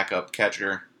upgrade backup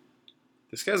catcher.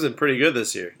 This guy's been pretty good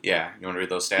this year. Yeah, you want to read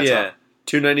those stats? Yeah,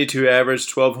 292 average,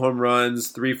 12 home runs,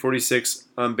 346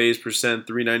 on base percent,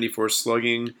 394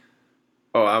 slugging.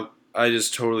 Oh, I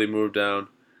just totally moved down.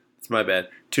 It's my bad.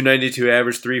 292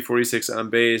 average, 346 on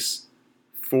base,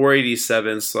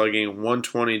 487 slugging,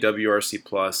 120 WRC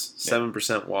plus,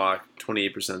 7% walk,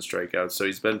 28% strikeouts. So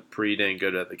he's been pretty dang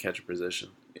good at the catcher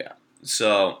position. Yeah.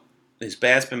 So his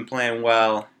bat's been playing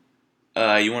well.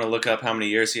 You want to look up how many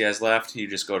years he has left? You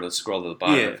just scroll to the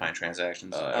bottom and find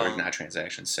transactions, or not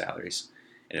transactions, salaries,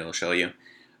 and it'll show you.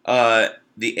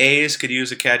 The A's could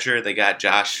use a catcher. They got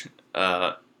Josh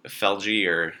Felgy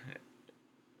or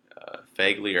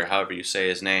Fagley, or however you say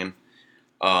his name.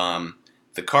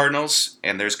 The Cardinals,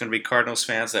 and there's going to be Cardinals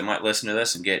fans that might listen to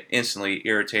this and get instantly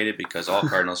irritated, because all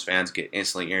Cardinals fans get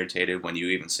instantly irritated when you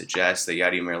even suggest that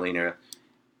Yadier Molina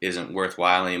isn't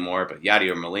worthwhile anymore. But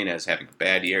Yadier Molina is having a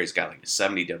bad year. He's got a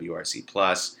 70 WRC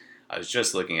plus. I was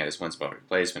just looking at his wins above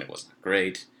replacement. It wasn't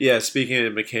great. Yeah, speaking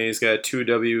of McCann, he's got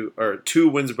two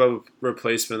wins above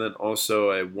replacement, and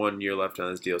also a 1 year left on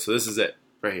his deal. So this is it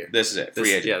right here. This is it.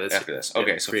 Free agent. Yeah, after this.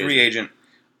 Okay, so free agent.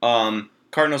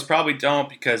 Cardinals probably don't,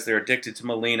 because they're addicted to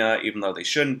Molina, even though they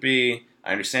shouldn't be.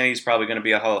 I understand he's probably going to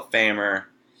be a Hall of Famer,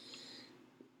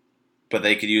 but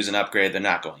they could use an upgrade. They're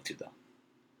not going to, though.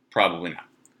 Probably not.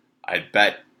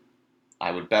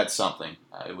 I would bet something.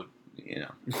 I would,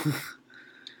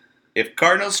 If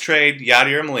Cardinals trade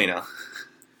Yadier Molina,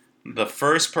 the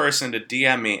first person to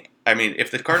DM me,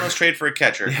 if the Cardinals trade for a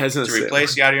catcher to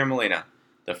replace Yadier Molina,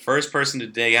 the first person to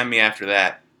DM me after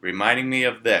that, reminding me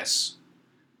of this,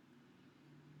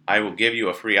 I will give you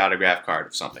a free autograph card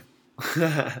of something.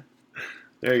 There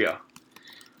you go.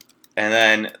 And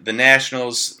then the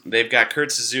Nationals, they've got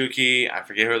Kurt Suzuki. I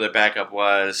forget who their backup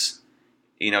was.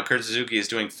 Kurt Suzuki is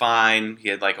doing fine. He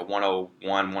had a 101,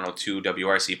 102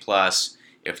 WRC plus.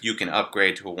 If you can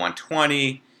upgrade to a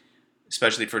 120,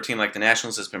 especially for a team like the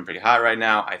Nationals that's been pretty hot right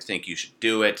now, I think you should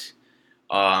do it.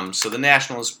 So the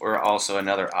Nationals are also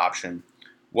another option.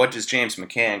 What does James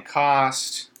McCann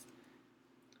cost?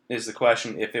 Is the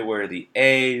question. If it were the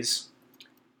A's,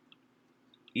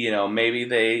 maybe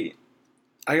they.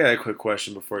 I got a quick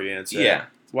question before you answer. Yeah.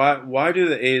 Why do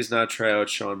the A's not try out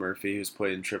Sean Murphy, who's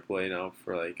played in AAA now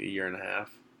for like a year and a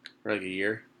half, or like a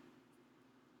year?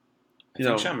 I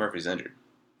think Sean Murphy's injured.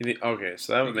 Okay,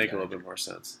 so that would make a little bit more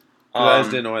sense. Because I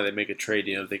just didn't know why they make a trade.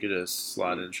 If they could just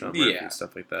slot in Sean Murphy and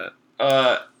stuff like that.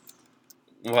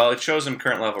 Well, it shows him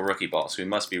current level rookie ball, so he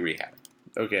must be rehabbing.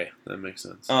 Okay, that makes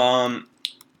sense.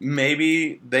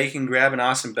 Maybe they can grab an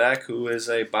Austin Beck, who is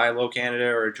a buy low candidate,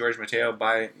 or a George Mateo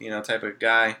buy type of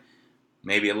guy.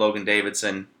 Maybe a Logan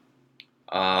Davidson,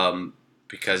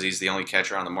 because he's the only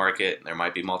catcher on the market. There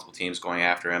might be multiple teams going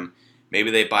after him.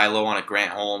 Maybe they buy low on a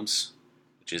Grant Holmes,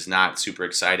 which is not super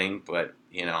exciting, but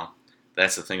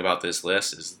that's the thing about this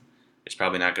list is there's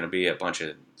probably not going to be a bunch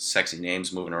of sexy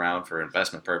names moving around for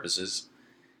investment purposes.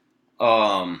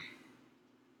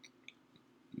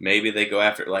 Maybe they go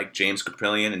after like James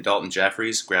Caprillion and Dalton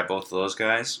Jeffries, grab both of those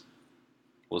guys.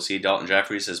 We'll see. Dalton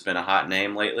Jeffries has been a hot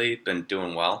name lately, been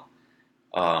doing well.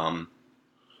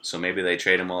 So maybe they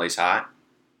trade him while he's hot.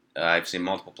 I've seen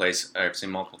multiple things on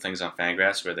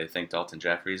Fangraphs where they think Dalton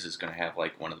Jeffries is going to have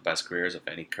like one of the best careers of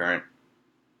any current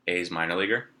A's minor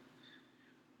leaguer.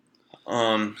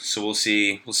 So we'll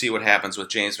see what happens with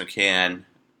James McCann.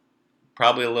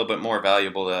 Probably a little bit more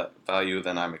value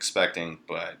than I'm expecting,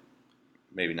 but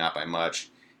maybe not by much.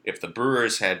 If the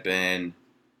Brewers had been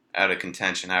out of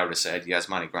contention, I would have said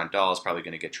Yasmani Grandal is probably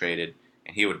going to get traded,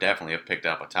 and he would definitely have picked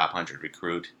up a top 100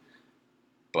 recruit.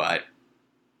 But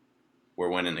we're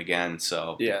winning again,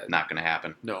 so not going to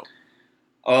happen. No.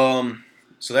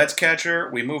 So that's catcher.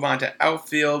 We move on to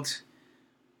outfield.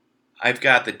 I've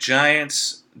got the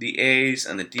Giants, the A's,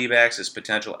 and the D-backs as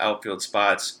potential outfield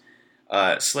spots.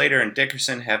 Slater and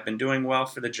Dickerson have been doing well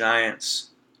for the Giants.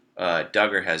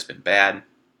 Duggar has been bad.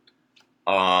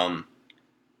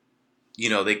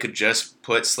 They could just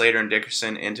put Slater and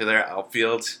Dickerson into their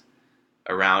outfield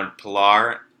around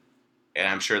Pilar, and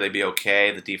I'm sure they'd be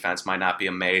okay. The defense might not be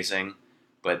amazing,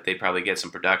 but they'd probably get some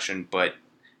production. But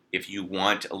if you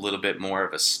want a little bit more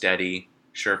of a steady,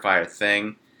 surefire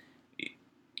thing,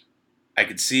 I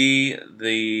could see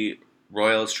the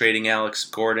Royals trading Alex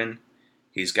Gordon.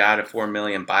 He's got a $4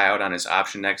 million buyout on his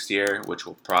option next year, which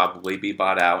will probably be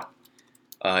bought out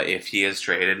if he is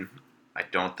traded. I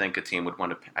don't think a team would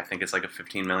want to. I think it's like a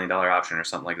 $15 million option or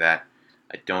something like that.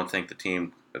 I don't think the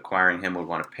team acquiring him would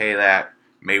want to pay that.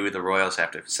 Maybe the Royals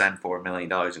have to send $4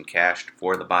 million in cash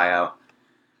for the buyout.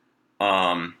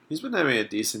 He's been having a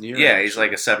decent year. Yeah, actually. He's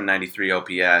like a 793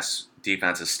 OPS.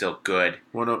 Defense is still good.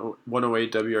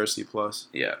 108 WRC plus.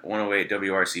 Yeah, 108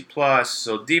 WRC plus.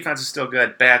 So defense is still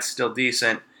good. Bat's still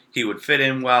decent. He would fit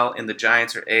in well in the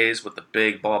Giants or A's with the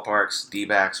big ballparks.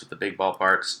 D-backs with the big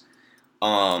ballparks.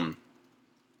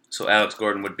 So Alex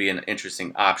Gordon would be an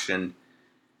interesting option.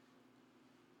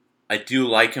 I do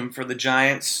like him for the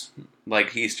Giants.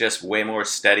 Like, he's just way more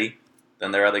steady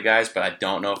than their other guys, but I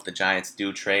don't know if the Giants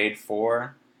do trade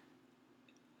for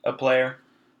a player.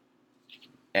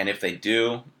 And if they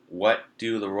do, what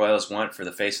do the Royals want for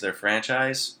the face of their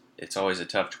franchise? It's always a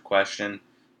tough question.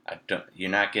 You're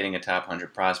not getting a top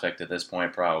 100 prospect at this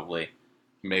point, probably.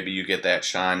 Maybe you get that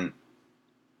Sean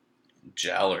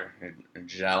Gel,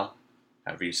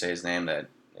 however you say his name, that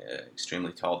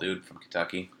extremely tall dude from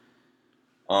Kentucky.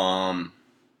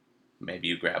 Maybe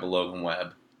you grab a Logan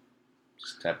Webb.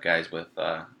 Just have guys with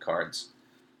cards.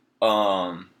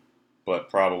 But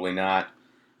probably not.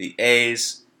 The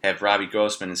A's have Robbie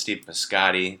Grossman and Steve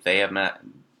Piscotty. They have not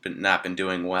been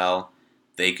doing well.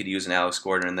 They could use an Alex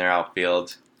Gordon in their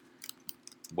outfield.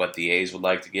 What the A's would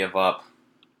like to give up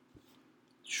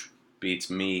beats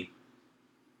me.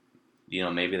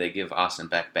 Maybe they give Austin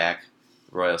Beck back.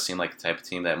 The Royals seem like the type of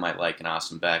team that might like an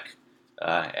Austin Beck,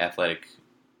 athletic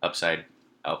upside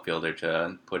outfielder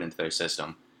to put into their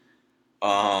system.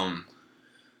 And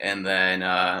then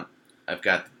I've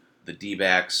got the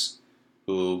D-backs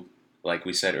who, like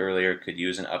we said earlier, could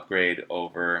use an upgrade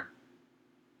over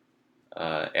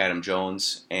Adam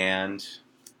Jones and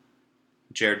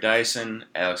Jared Dyson.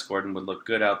 Alex Gordon would look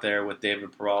good out there with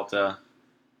David Peralta.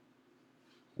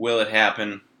 Will it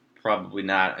happen? Probably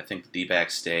not. I think the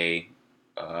D-backs stay.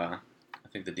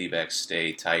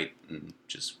 Tight and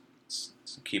just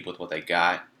keep with what they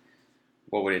got.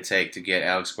 What would it take to get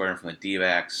Alex Gordon from the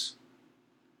D-backs?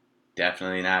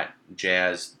 Definitely not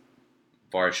Jazz,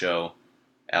 Varsho,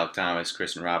 Alec Thomas,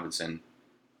 Kristen Robinson,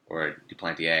 or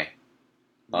Duplantier.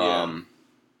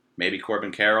 Maybe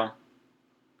Corbin Carroll.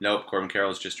 Nope, Corbin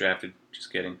Carroll's just drafted.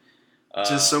 Just kidding.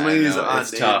 Just so many of these odd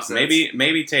names. It's tough.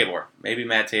 Maybe Tabor. Maybe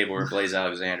Matt Tabor or Blaze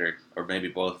Alexander. Or maybe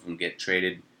both of them get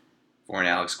traded for an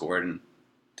Alex Gordon.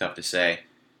 Tough to say.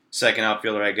 Second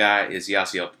outfielder I got is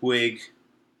Yasiel Puig.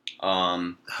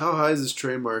 How high is his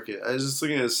trade market? I was just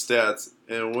looking at his stats,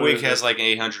 and Puig has like an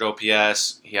 800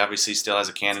 OPS. He obviously still has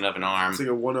a cannon of an arm. It's like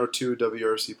a 102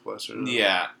 WRC plus. Or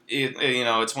Yeah,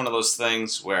 it's one of those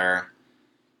things where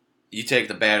you take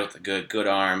the bad with the good. Good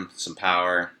arm, some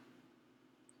power,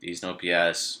 decent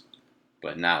OPS,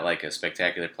 but not like a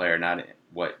spectacular player. Not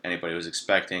what anybody was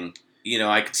expecting.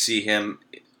 I could see him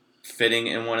fitting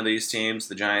in one of these teams,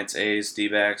 the Giants, A's,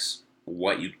 D-backs.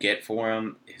 What you'd get for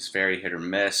him is very hit or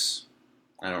miss.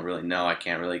 I don't really know. I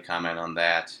can't really comment on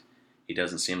that. He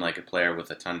doesn't seem like a player with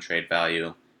a ton of trade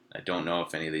value. I don't know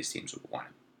if any of these teams would want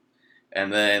him.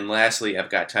 And then lastly,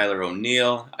 I've got Tyler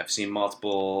O'Neill. I've seen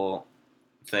multiple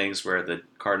things where the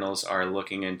Cardinals are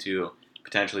looking into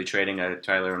potentially trading a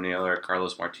Tyler O'Neill or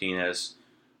Carlos Martinez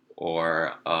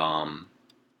or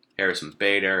Harrison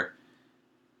Bader.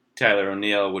 Tyler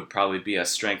O'Neill would probably be a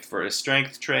strength for a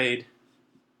strength trade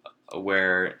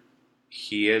where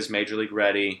he is major league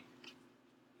ready.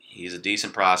 He's a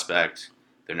decent prospect.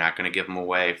 They're not going to give him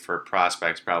away for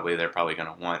prospects. Probably they're probably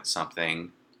going to want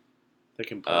something that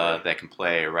can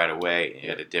play right away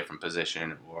at a different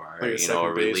position, or like a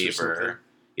reliever.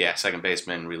 Yeah, second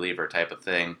baseman, reliever type of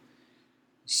thing.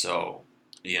 So,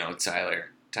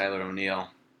 Tyler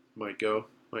O'Neill might go,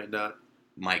 might not.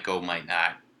 Might go, might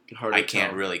not. I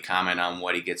can't really comment on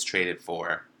what he gets traded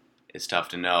for. It's tough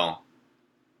to know.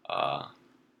 A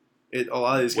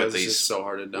lot of these guys is just so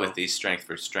hard to know. With these strength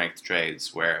for strength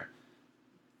trades where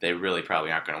they really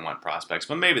probably aren't going to want prospects,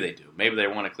 but maybe they do. Maybe they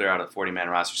want to clear out a 40-man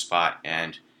roster spot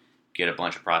and get a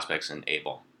bunch of prospects in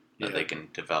Able that they can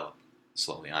develop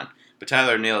slowly on. But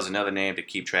Tyler O'Neill is another name to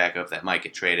keep track of that might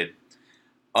get traded.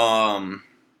 I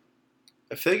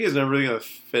feel like he's never really going to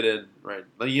fit in, right?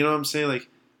 Like, you know what I'm saying? Like,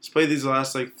 he's played these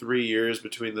last, 3 years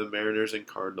between the Mariners and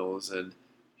Cardinals, and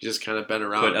he's just kind of been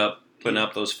around. Putting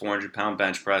up those 400-pound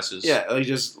bench presses. Yeah, like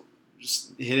just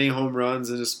hitting home runs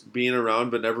and just being around,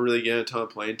 but never really getting a ton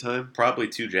of playing time. Probably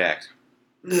too jacked.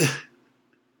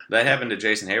 That happened to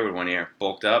Jason Hayward one year.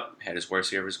 Bulked up, had his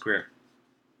worst year of his career.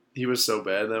 He was so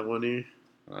bad that one year.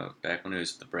 Back when he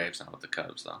was with the Braves, not with the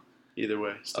Cubs, though. Either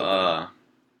way. So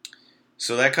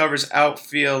that covers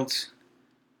outfield.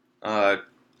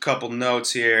 Couple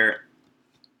notes here.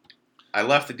 I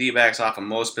left the D-backs off of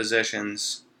most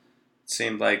positions. It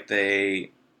seemed like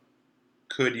they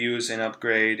could use an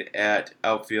upgrade at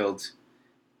outfield,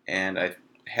 and I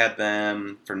had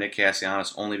them for Nick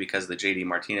Castellanos only because of the J.D.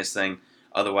 Martinez thing.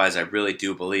 Otherwise, I really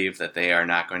do believe that they are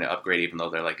not going to upgrade, even though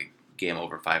they're like a game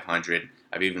over 500.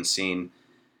 I've even seen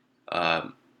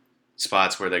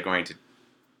spots where they're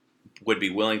would be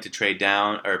willing to trade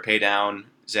down or pay down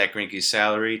Zach Greinke's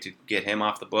salary to get him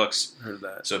off the books. Heard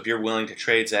that. So if you're willing to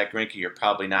trade Zach Greinke, you're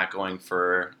probably not going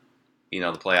for, the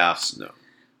playoffs. No.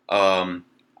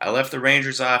 I left the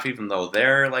Rangers off, even though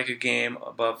they're like a game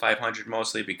above 500,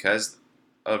 mostly because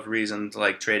of reasons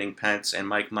like trading Pence and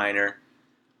Mike Minor.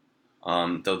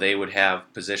 Though they would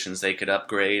have positions they could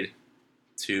upgrade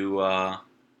to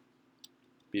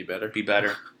be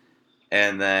better.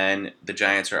 And then the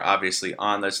Giants are obviously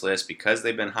on this list because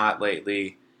they've been hot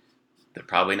lately. They're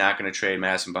probably not going to trade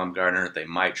Madison Bumgarner. They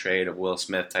might trade a Will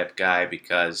Smith type guy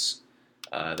because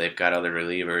they've got other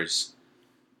relievers.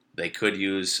 They could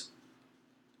use,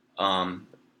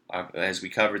 as we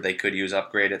covered, they could use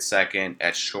upgrade at second,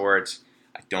 at short.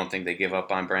 I don't think they give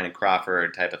up on Brandon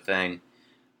Crawford type of thing.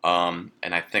 And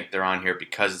I think they're on here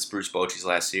because it's Bruce Bochy's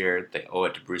last year. They owe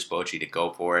it to Bruce Bochy to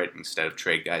go for it instead of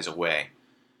trade guys away.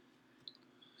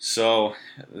 So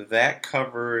that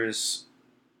covers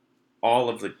all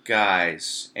of the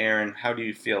guys. Aaron, how do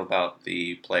you feel about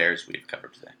the players we've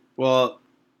covered today? Well,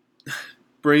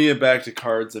 bringing it back to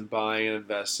cards and buying and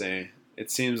investing,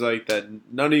 it seems like that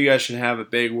none of you guys should have a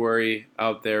big worry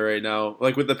out there right now.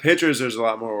 Like with the pitchers, there's a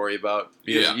lot more worry about.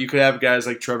 Because you could have guys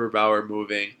like Trevor Bauer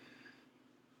moving.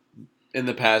 In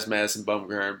the past, Madison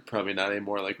Bumgarner, probably not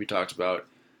anymore like we talked about.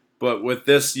 But with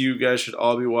this, you guys should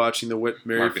all be watching the Whit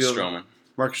Merrifield.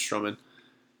 Marcus Stroman.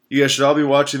 You guys should all be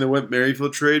watching the Whit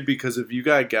Merrifield trade because if you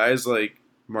got guys like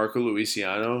Marco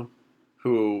Luciano,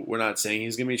 who we're not saying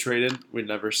he's going to be traded, we're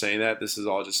never saying that. This is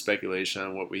all just speculation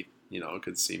on what we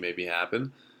could see maybe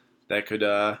happen. That could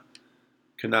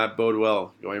not bode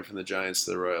well going from the Giants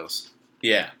to the Royals.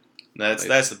 Yeah.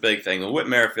 That's the big thing. The Whit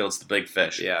Merrifield's the big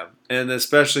fish. Yeah, and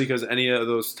especially because any of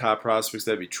those top prospects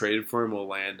that be traded for him will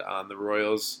land on the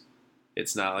Royals.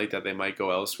 It's not like that they might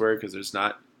go elsewhere because there's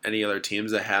not any other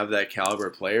teams that have that caliber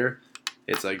player.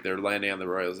 It's like they're landing on the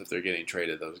Royals if they're getting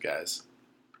traded, those guys.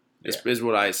 Is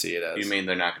what I see it as. You mean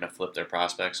they're not going to flip their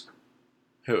prospects?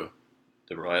 Who?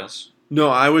 The Royals? No,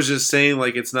 I was just saying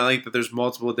like it's not like that there's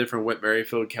multiple different Whit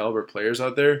Merrifield caliber players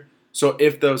out there. So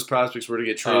if those prospects were to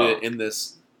get traded in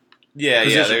this,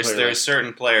 there's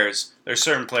certain players. There's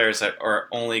certain players that are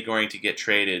only going to get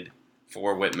traded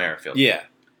for Whit Merrifield. Yeah,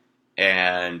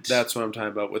 and that's what I'm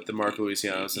talking about with the Marco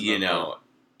Lucianos.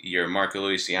 Your Marco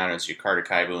Lucianos, your Carter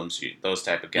Kybooms, those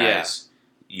type of guys.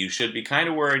 Yeah. You should be kind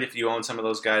of worried if you own some of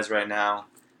those guys right now.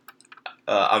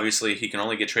 Obviously, he can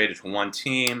only get traded to one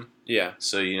team. Yeah.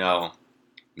 So,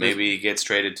 maybe he gets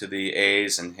traded to the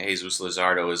A's and Jesus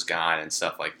Luzardo is gone and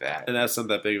stuff like that. And that's not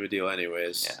that big of a deal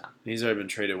anyways. Yeah. He's already been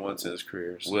traded once in his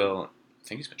career. So. Well, I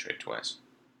think he's been traded twice.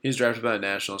 He's drafted by the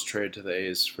Nationals, traded to the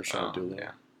A's for Sean Dooley.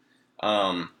 Yeah.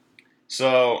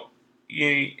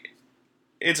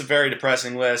 It's a very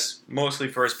depressing list. Mostly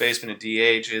first baseman and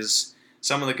DHs.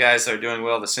 Some of the guys that are doing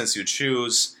well, the Sinsu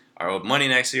Chus, are owed money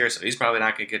next year, so he's probably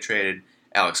not going to get traded.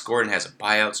 Alex Gordon has a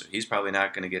buyout, so he's probably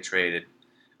not going to get traded.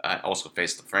 Also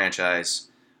faced the franchise.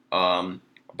 A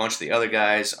bunch of the other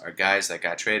guys are guys that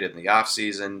got traded in the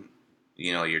offseason.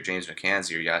 Your James McCanns,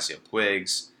 your Yasiel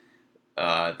Puigs,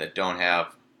 that don't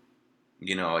have,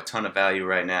 a ton of value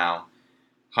right now.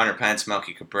 Hunter Pence,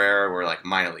 Melky Cabrera were like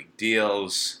minor league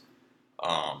deals.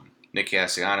 Nick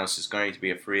Castellanos is going to be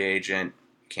a free agent.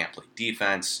 Can't play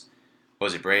defense.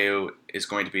 Jose Abreu is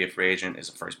going to be a free agent. Is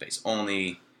a first base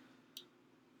only.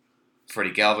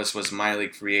 Freddie Galvis was a minor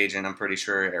league free agent, I'm pretty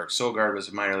sure. Eric Sogard was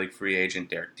a minor league free agent.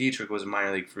 Derek Dietrich was a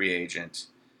minor league free agent.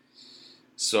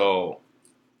 So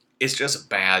it's just a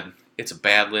bad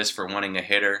list for wanting a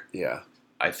hitter. Yeah.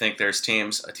 I think there's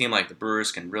teams, a team like the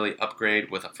Brewers can really upgrade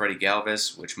with a Freddie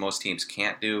Galvis, which most teams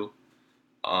can't do.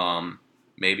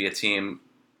 Maybe a team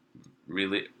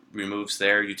really removes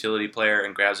their utility player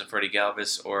and grabs a Freddie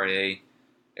Galvis or a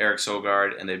Eric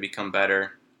Sogard, and they become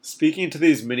better. Speaking to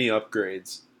these mini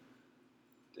upgrades,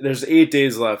 there's 8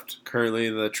 days left currently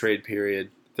in the trade period.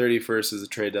 31st is the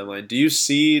trade deadline. Do you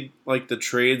see the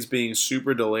trades being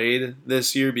super delayed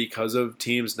this year because of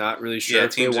teams not really sure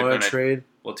if they want to trade?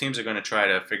 Well, teams are going to try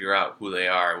to figure out who they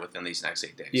are within these next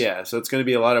 8 days. Yeah, so it's going to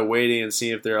be a lot of waiting and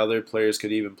seeing if their other players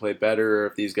could even play better or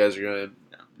if these guys are going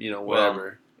to,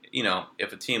 whatever. Well,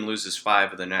 if a team loses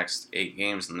 5 of the next 8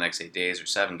 games in the next 8 days or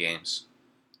 7 games,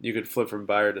 you could flip from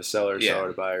buyer to seller, seller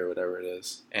to buyer, whatever it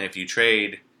is. And if you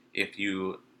trade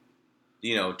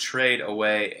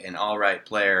away an all-right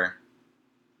player,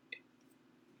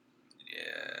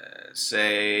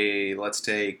 say let's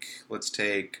take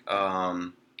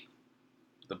the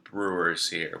Brewers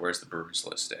here. Where's the Brewers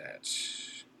list at?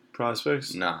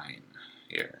 Prospects? 9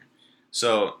 here.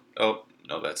 So,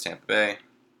 no, that's Tampa Bay.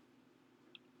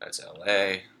 That's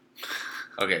LA.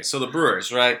 Okay, so the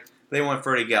Brewers, right? They want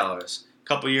Freddie Galvis. A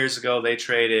couple years ago, they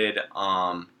traded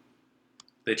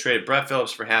Brett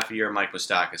Phillips for half a year. Mike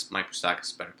Moustakas. Mike Moustakas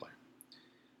is a better player.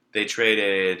 They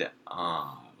traded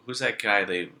who's that guy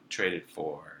they traded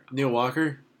for? Neil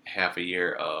Walker. Half a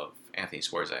year of Anthony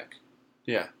Swarzak.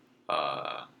 Yeah.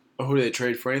 Who did they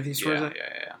trade for? Anthony Swarzak?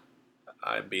 Yeah.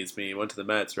 It beats me. He went to the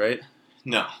Mets, right?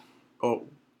 No. Oh,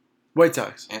 White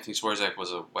Sox. Anthony Swarzak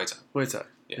was a White Sox. White Sox.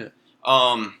 Yeah.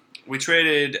 We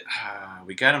traded.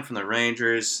 We got him from the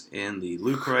Rangers in the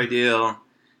Lucroy deal.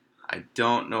 I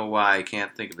don't know why I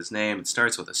can't think of his name. It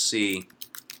starts with a C.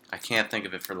 I can't think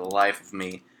of it for the life of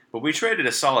me. But we traded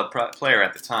a solid player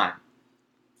at the time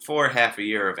for half a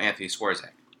year of Anthony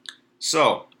Swarzak.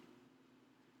 So,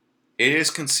 it is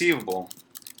conceivable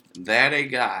that a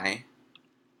guy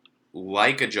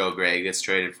like a Joe Gray gets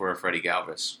traded for a Freddie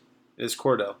Galvis. It's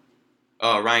Cordell.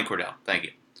 Ryan Cordell, thank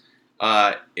you.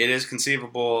 It is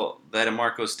conceivable that a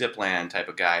Marcos Diplan type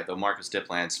of guy, though Marcos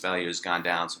Diplan's value has gone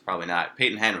down, so probably not.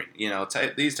 Peyton Henry,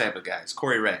 these type of guys.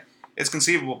 Corey Ray. It's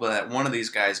conceivable that one of these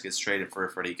guys gets traded for a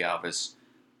Freddie Galvis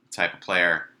type of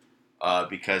player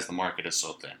because the market is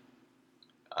so thin.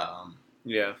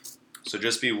 Yeah. So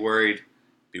just be worried.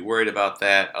 Be worried about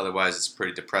that. Otherwise, it's a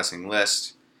pretty depressing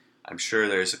list. I'm sure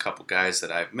there's a couple guys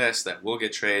that I've missed that will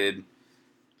get traded.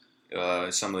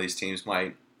 Some of these teams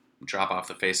might drop off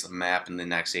the face of the map in the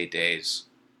next 8 days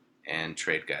and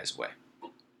trade guys away.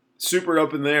 Super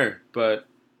up in there, but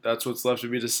that's what's left to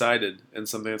be decided and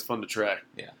something that's fun to track.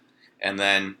 Yeah. And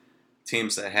then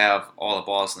teams that have all the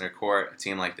balls in their court, a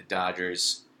team like the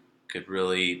Dodgers could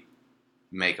really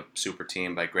make a super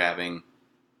team by grabbing,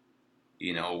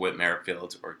 Whit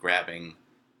Merrifield or grabbing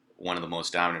one of the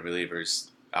most dominant relievers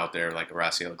out there like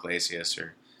Horacio Iglesias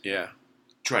or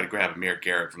try to grab Amir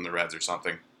Garrett from the Reds or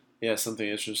something. Yeah, something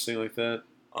interesting like that.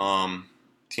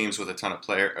 Teams with a ton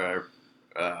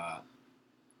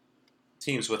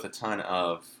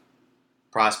of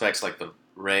prospects like the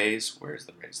Rays. Where's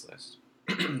the Rays list?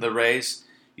 The Rays,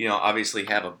 obviously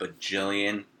have a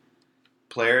bajillion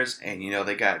players, and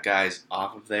they got guys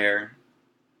off of their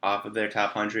off of their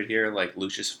top 100 here, like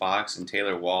Lucius Fox and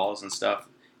Taylor Walls and stuff,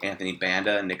 Anthony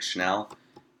Banda, Nick Schnell,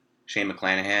 Shane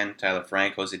McClanahan, Tyler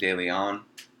Frank, Jose De Leon,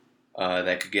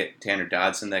 that could get Tanner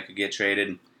Dodson that could get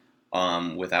traded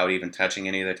without even touching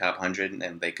any of their top 100,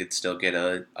 and they could still get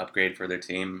a upgrade for their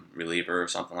team, reliever or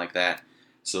something like that.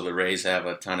 So the Rays have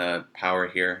a ton of power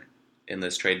here in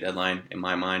this trade deadline, in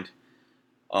my mind.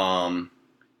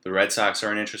 The Red Sox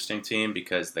are an interesting team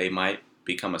because they might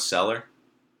become a seller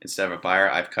instead of a buyer.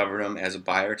 I've covered them as a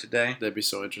buyer today. That'd be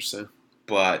so interesting.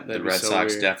 But the Red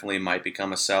Sox weird. definitely might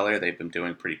become a seller. They've been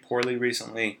doing pretty poorly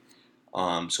recently.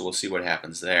 So we'll see what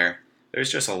happens there.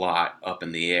 There's just a lot up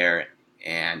in the air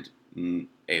and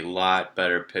a lot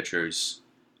better pitchers,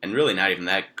 and really not even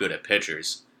that good at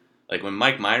pitchers. Like when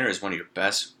Mike Minor is one of your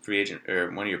best free agent or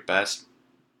one of your best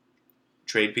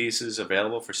trade pieces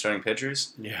available for starting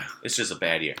pitchers, Yeah. it's just a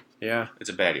bad year. Yeah. It's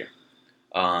a bad year.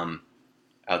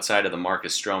 Outside of the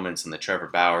Marcus Stromans and the Trevor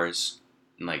Bauers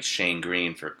and like Shane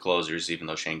Green for closers, even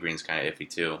though Shane Green's kind of iffy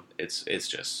too, it's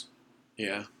just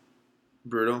Yeah.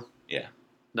 Brutal. Yeah.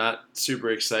 Not super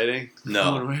exciting.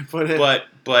 No. One way to put it.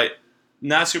 but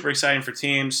not super exciting for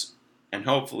teams, and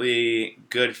hopefully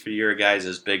good for your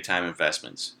guys' big time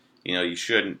investments. You know, you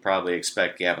shouldn't probably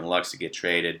expect Gavin Lux to get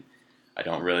traded. I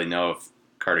don't really know if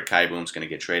Carter Kieboom's going to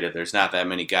get traded. There's not that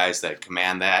many guys that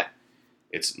command that.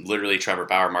 It's literally Trevor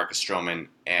Bauer, Marcus Stroman,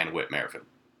 and Whit Merrifield.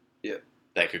 Yep.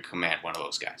 That could command one of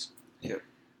those guys. Yep.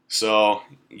 So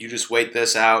you just wait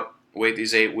this out. Wait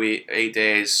these 8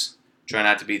 days. Try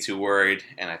not to be too worried,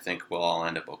 and I think we'll all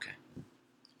end up okay.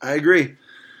 I agree.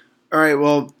 All right,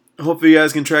 well, hopefully you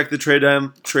guys can track the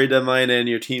trade deadline and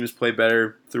your teams play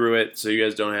better through it so you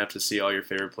guys don't have to see all your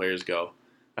favorite players go.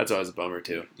 That's always a bummer,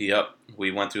 too. Yep.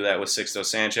 We went through that with Sixto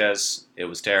Sanchez. It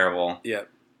was terrible. Yep.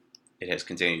 It has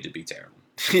continued to be terrible.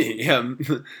 Yeah.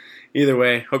 Either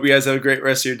way, hope you guys have a great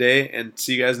rest of your day, and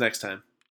see you guys next time.